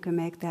moment you can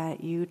make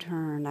that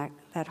U-turn,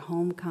 that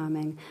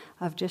homecoming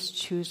of just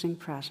choosing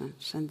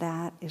presence, and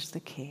that is the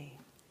key.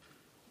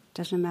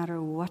 Doesn't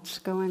matter what's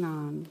going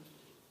on,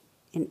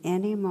 in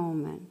any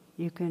moment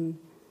you can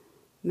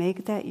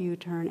make that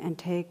U-turn and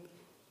take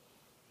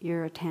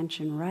your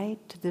attention right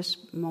to this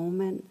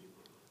moment,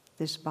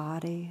 this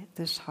body,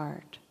 this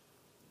heart.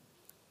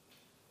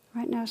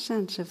 Right now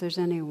sense if there's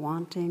any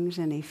wantings,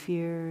 any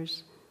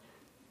fears,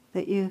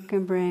 that you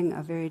can bring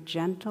a very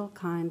gentle,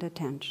 kind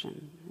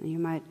attention. You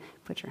might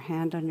put your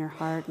hand on your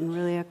heart and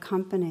really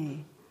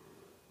accompany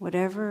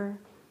whatever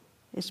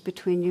is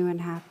between you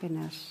and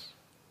happiness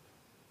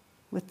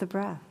with the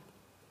breath,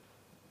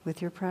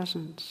 with your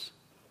presence.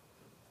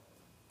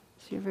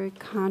 So you're very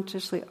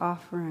consciously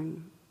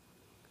offering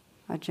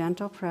a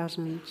gentle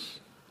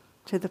presence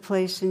to the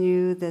place in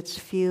you that's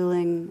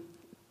feeling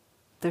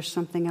there's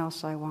something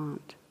else I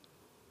want,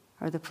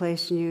 or the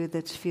place in you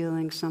that's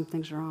feeling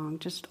something's wrong.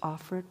 Just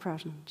offer it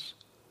presence.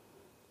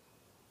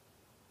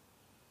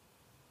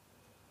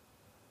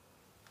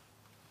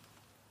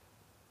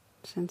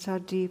 Sense how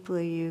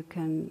deeply you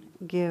can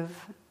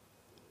give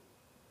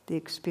the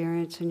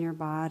experience in your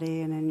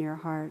body and in your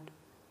heart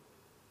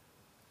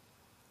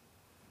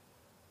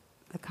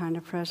the kind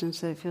of presence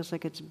that it feels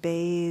like it's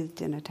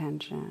bathed in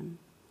attention,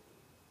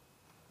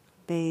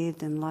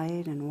 bathed in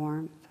light and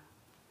warmth.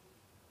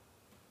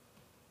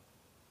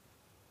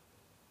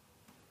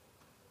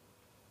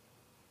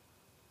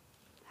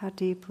 How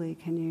deeply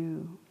can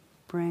you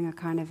bring a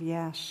kind of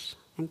yes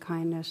and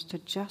kindness to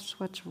just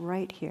what's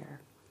right here?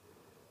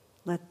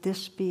 Let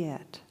this be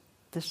it,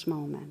 this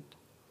moment.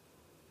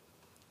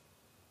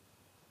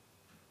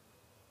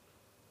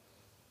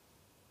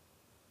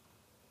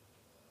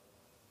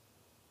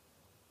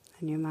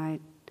 And you might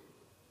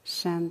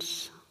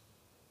sense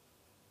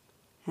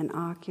and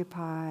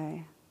occupy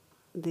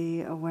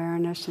the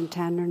awareness and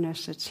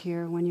tenderness that's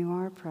here when you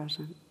are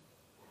present.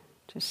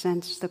 To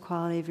sense the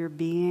quality of your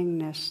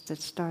beingness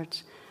that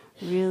starts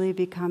really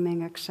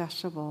becoming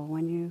accessible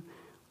when you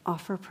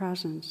offer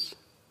presence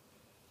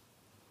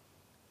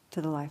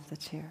to the life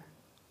that's here.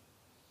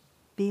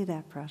 Be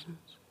that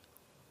presence.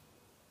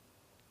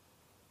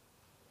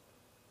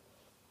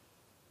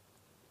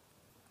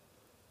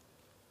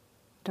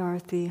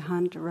 Dorothy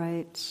Hunt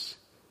writes,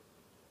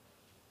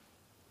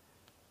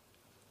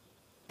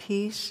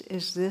 "Peace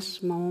is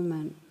this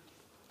moment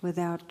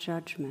without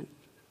judgment.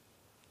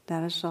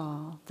 That is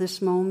all.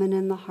 This moment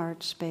in the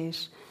heart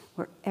space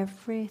where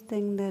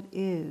everything that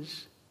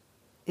is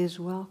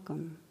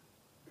welcome.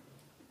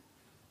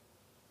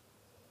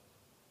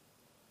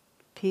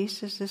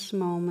 Peace is this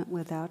moment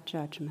without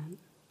judgment.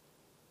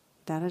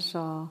 That is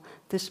all.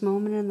 This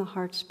moment in the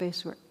heart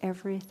space where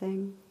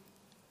everything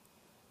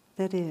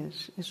that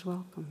is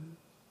welcome."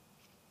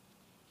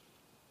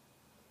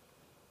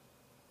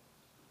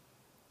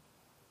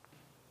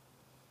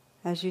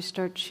 As you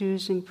start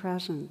choosing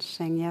presence,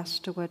 saying yes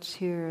to what's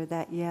here,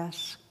 that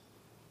yes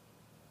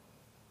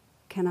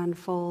can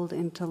unfold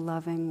into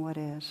loving what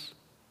is.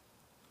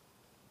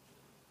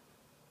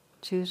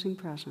 Choosing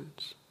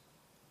presence.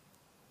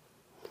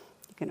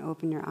 You can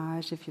open your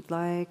eyes if you'd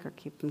like, or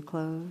keep them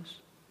closed.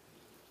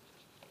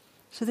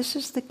 So this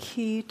is the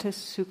key to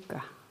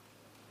sukha.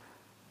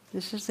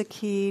 This is the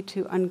key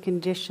to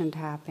unconditioned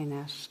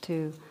happiness,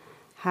 to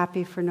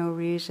happy for no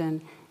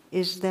reason,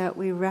 is that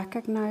we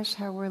recognize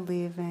how we're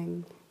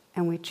leaving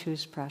and we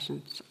choose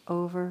presence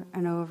over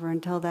and over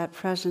until that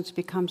presence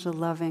becomes a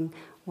loving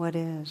what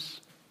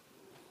is.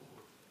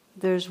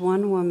 There's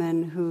one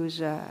woman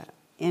who's an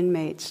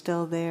inmate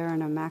still there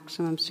in a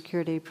maximum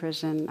security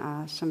prison.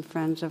 Some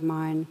friends of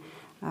mine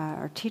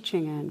are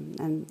teaching in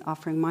and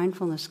offering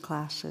mindfulness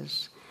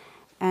classes.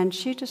 And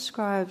she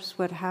describes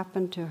what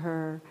happened to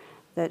her,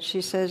 that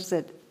she says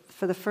that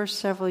for the first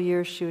several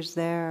years she was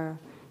there,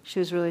 she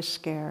was really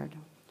scared.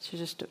 She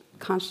was just a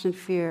constant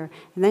fear.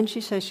 And then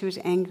she says she was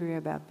angry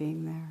about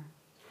being there.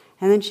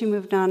 And then she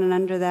moved on, and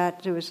under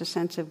that there was a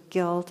sense of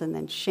guilt and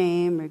then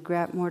shame,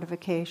 regret,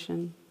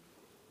 mortification.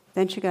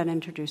 Then she got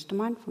introduced to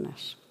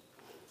mindfulness.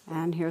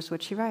 And here's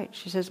what she writes.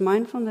 She says,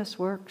 mindfulness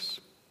works.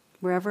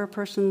 Wherever a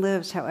person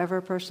lives, however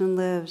a person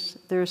lives,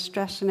 there is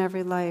stress in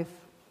every life.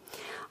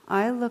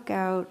 I look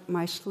out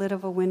my slit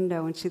of a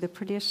window and see the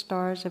prettiest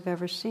stars I've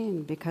ever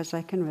seen because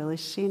I can really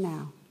see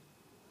now.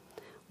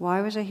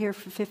 Why was I here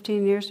for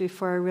 15 years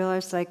before I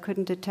realized that I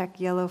couldn't detect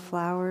yellow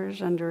flowers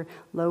under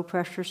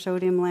low-pressure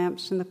sodium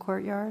lamps in the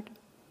courtyard?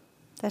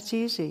 That's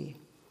easy.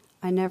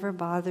 I never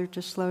bothered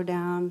to slow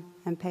down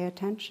and pay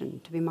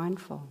attention, to be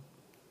mindful.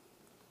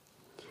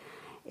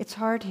 It's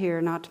hard here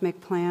not to make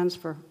plans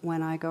for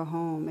when I go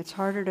home. It's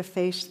harder to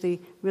face the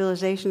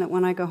realization that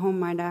when I go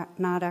home, I might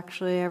not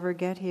actually ever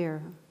get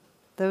here.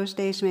 Those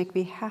days make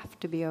me have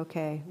to be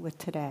okay with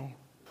today.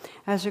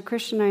 As a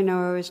Christian, I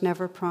know I was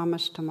never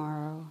promised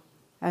tomorrow.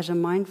 As a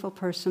mindful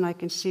person, I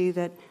can see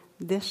that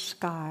this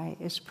sky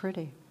is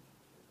pretty.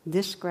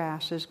 This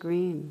grass is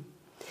green.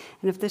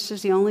 And if this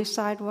is the only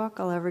sidewalk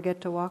I'll ever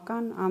get to walk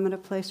on, I'm at a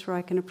place where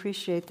I can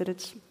appreciate that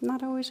it's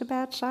not always a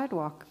bad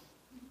sidewalk.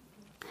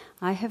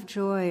 I have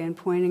joy in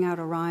pointing out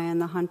Orion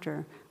the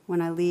hunter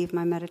when I leave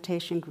my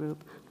meditation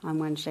group on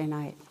Wednesday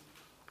night.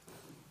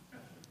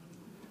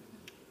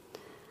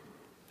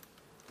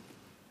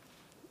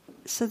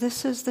 So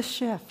this is the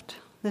shift.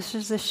 This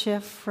is the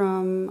shift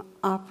from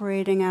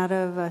operating out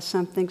of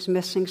something's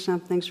missing,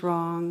 something's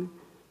wrong,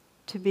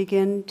 to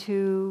begin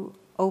to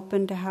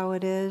open to how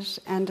it is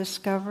and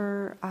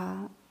discover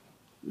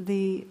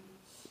the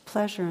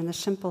pleasure in the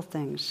simple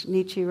things.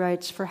 Nietzsche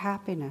writes, for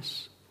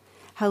happiness.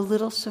 How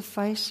little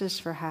suffices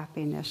for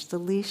happiness, the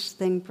least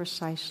thing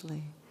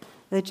precisely,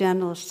 the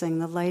gentlest thing,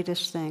 the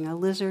lightest thing, a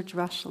lizard's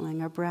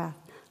rustling, a breath,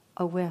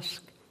 a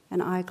whisk, an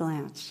eye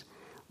glance.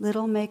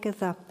 Little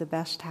maketh up the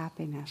best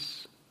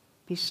happiness.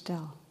 Be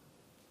still.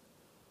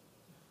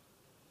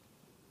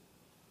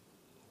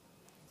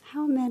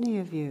 How many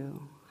of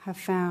you have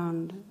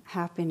found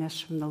happiness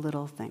from the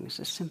little things,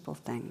 the simple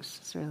things?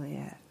 That's really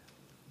it.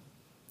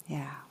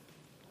 Yeah.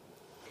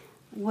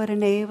 What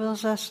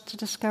enables us to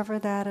discover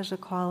that is a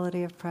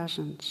quality of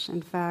presence.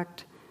 In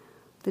fact,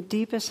 the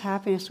deepest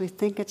happiness, we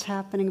think it's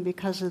happening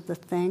because of the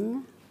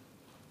thing,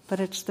 but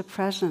it's the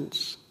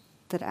presence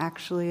that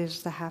actually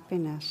is the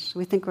happiness.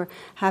 We think we're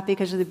happy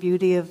because of the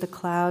beauty of the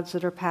clouds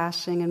that are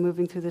passing and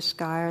moving through the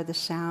sky or the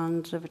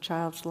sounds of a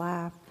child's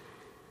laugh.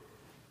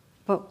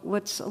 But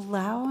what's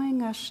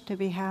allowing us to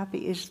be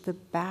happy is the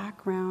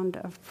background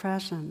of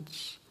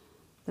presence,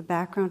 the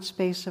background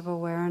space of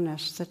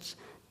awareness that's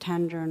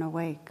tender and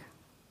awake.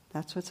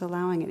 That's what's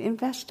allowing it.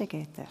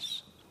 Investigate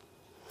this.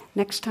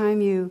 Next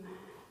time you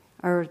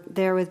are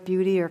there with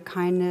beauty or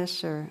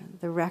kindness or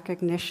the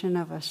recognition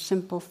of a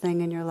simple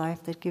thing in your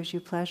life that gives you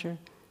pleasure,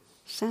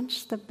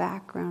 sense the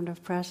background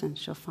of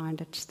presence. You'll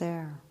find it's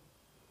there.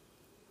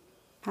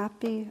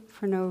 Happy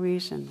for no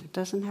reason. It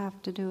doesn't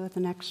have to do with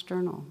an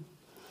external.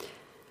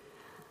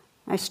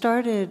 I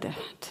started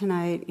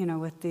tonight,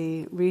 with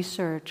the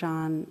research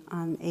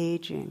on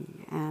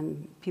aging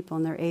and people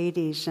in their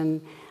 80s,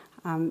 and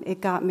it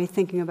got me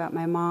thinking about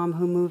my mom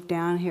who moved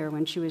down here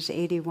when she was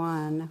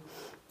 81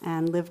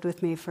 and lived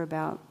with me for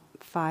about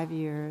 5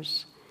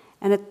 years.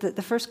 And at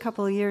the first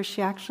couple of years,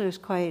 she actually was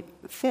quite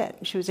fit.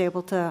 She was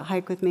able to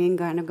hike with me and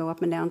kind of go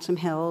up and down some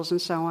hills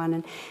and so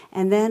on.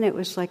 And then it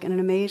was like an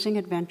amazing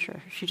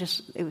adventure. It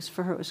was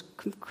an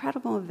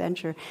incredible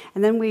adventure.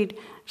 And then we'd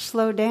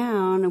slow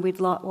down and we'd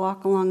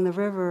walk along the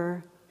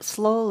river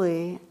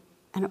slowly,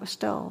 and it was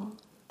still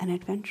an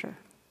adventure.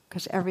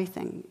 Because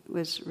everything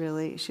was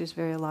really, she was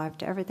very alive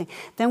to everything.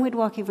 Then we'd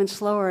walk even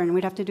slower, and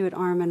we'd have to do it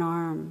arm in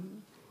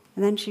arm.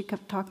 And then she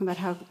kept talking about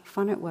how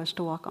fun it was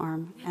to walk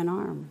arm in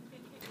arm.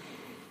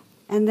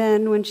 And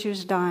then when she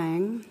was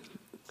dying,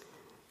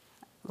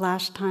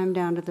 last time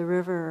down to the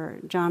river,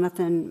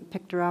 Jonathan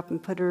picked her up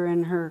and put her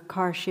in her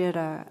car. She had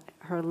a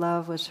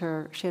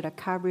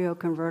Cabrio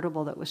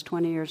convertible that was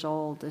 20 years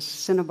old, this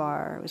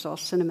Cinnabar. It was all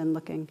cinnamon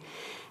looking.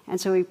 And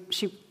so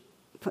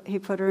he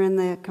put her in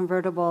the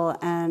convertible,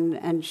 and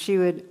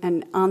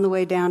on the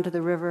way down to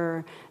the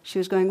river, she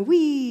was going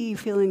wee,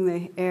 feeling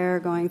the air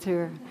going through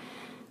her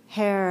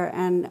hair,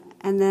 and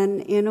then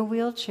in a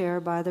wheelchair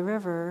by the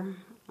river.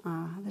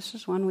 This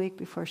was 1 week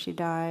before she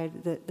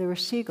died. There were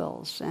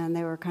seagulls, and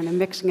they were kind of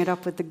mixing it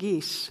up with the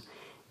geese,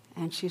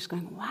 and she's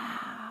going,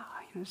 "Wow!"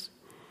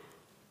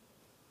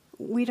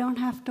 We don't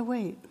have to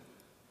wait.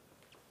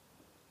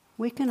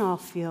 We can all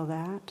feel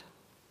that.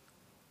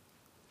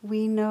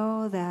 We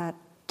know that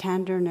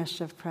tenderness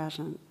of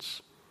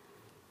presence.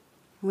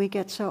 We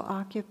get so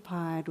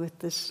occupied with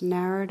this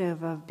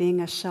narrative of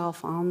being a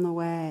self on the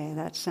way,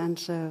 that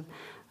sense of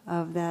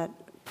that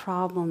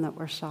problem that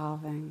we're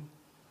solving.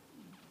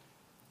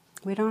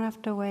 We don't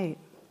have to wait.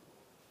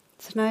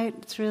 Tonight,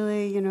 it's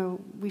really,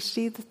 we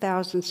see the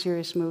 1,000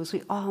 serious moves.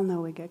 We all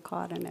know we get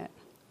caught in it.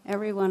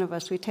 Every one of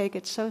us, we take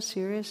it so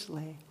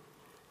seriously.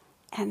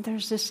 And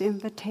there's this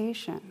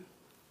invitation.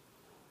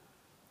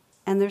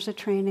 And there's a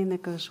training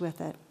that goes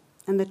with it.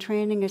 And the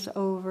training is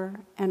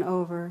over and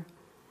over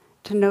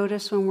to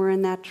notice when we're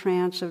in that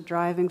trance of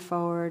driving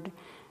forward,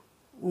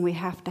 when we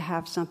have to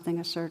have something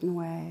a certain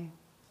way,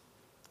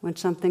 when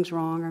something's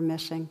wrong or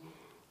missing,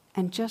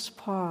 and just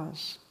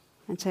pause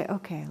and say,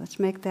 okay, let's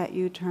make that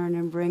U-turn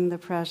and bring the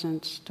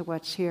presence to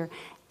what's here.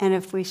 And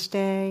if we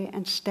stay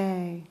and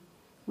stay,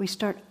 we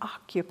start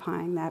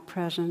occupying that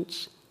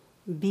presence,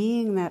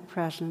 being that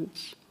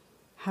presence,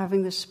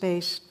 having the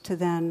space to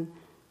then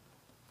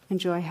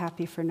enjoy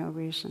happy for no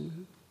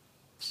reason.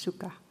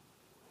 Sukha.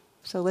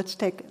 So let's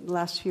take the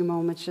last few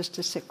moments just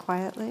to sit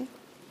quietly.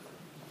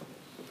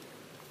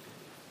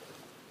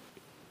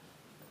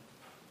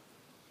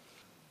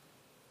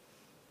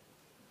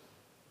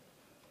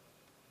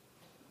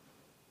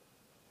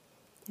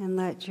 And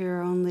let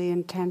your only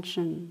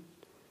intention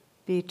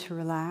be to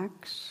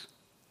relax.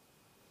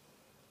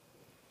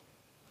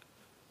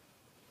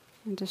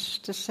 And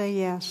just to say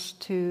yes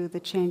to the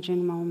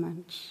changing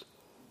moments.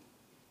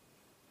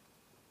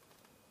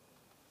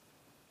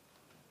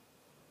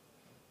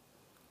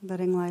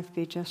 Letting life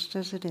be just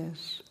as it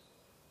is.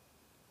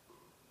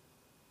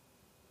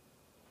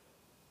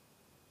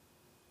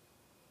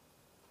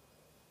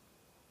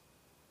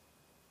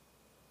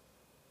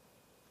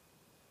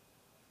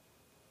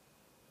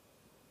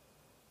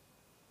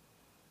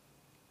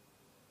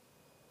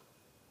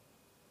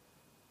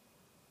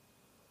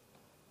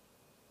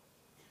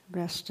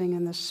 resting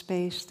in the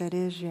space that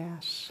is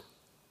yes,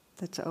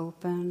 that's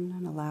open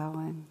and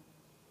allowing,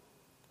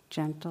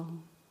 gentle.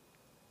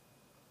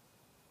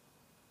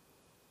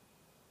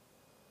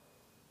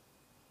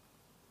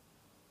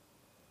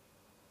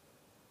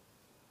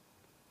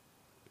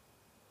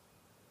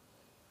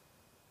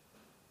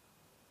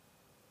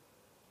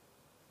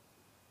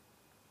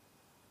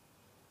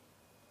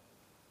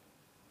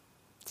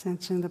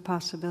 Sensing the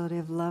possibility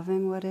of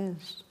loving what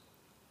is.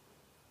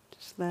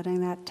 Just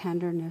letting that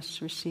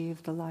tenderness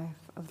receive the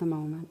life of the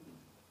moment.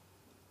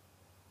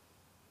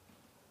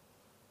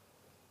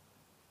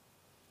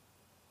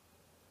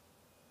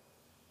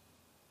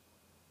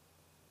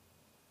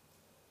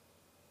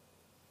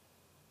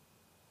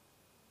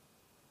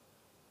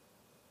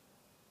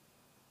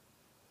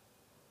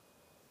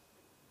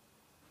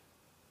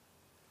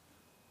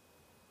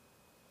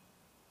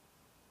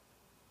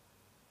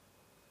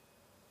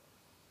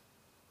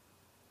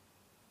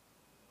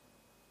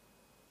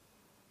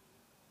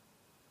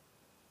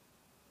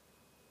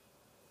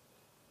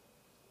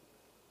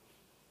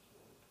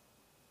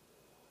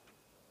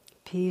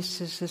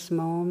 Peace is this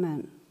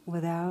moment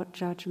without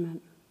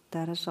judgment.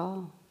 That is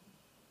all.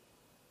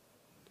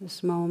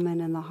 This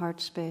moment in the heart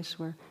space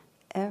where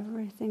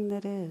everything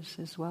that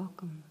is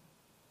welcome.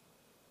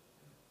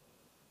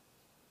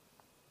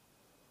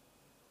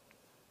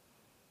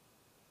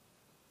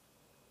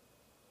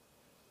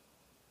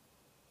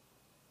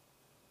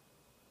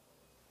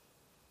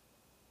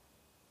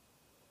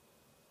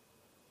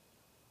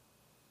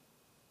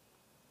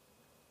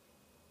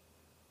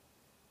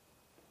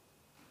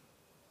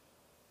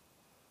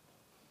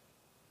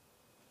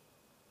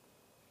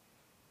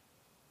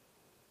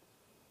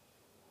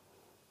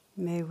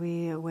 May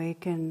we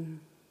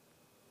awaken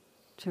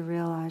to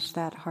realize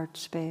that heart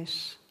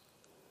space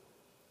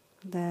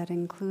that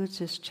includes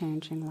this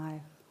changing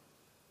life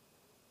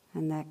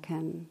and that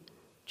can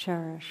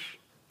cherish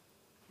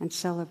and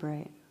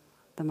celebrate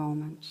the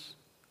moments.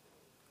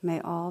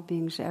 May all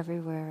beings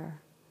everywhere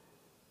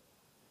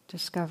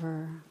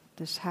discover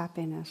this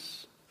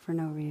happiness for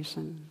no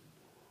reason,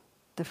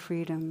 the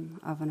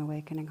freedom of an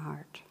awakening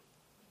heart.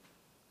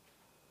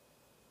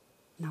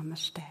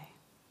 Namaste.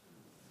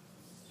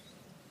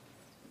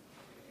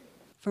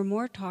 For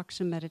more talks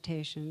and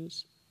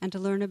meditations, and to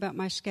learn about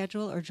my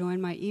schedule or join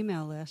my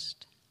email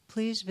list,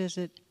 please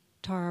visit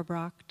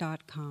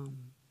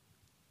tarabrach.com.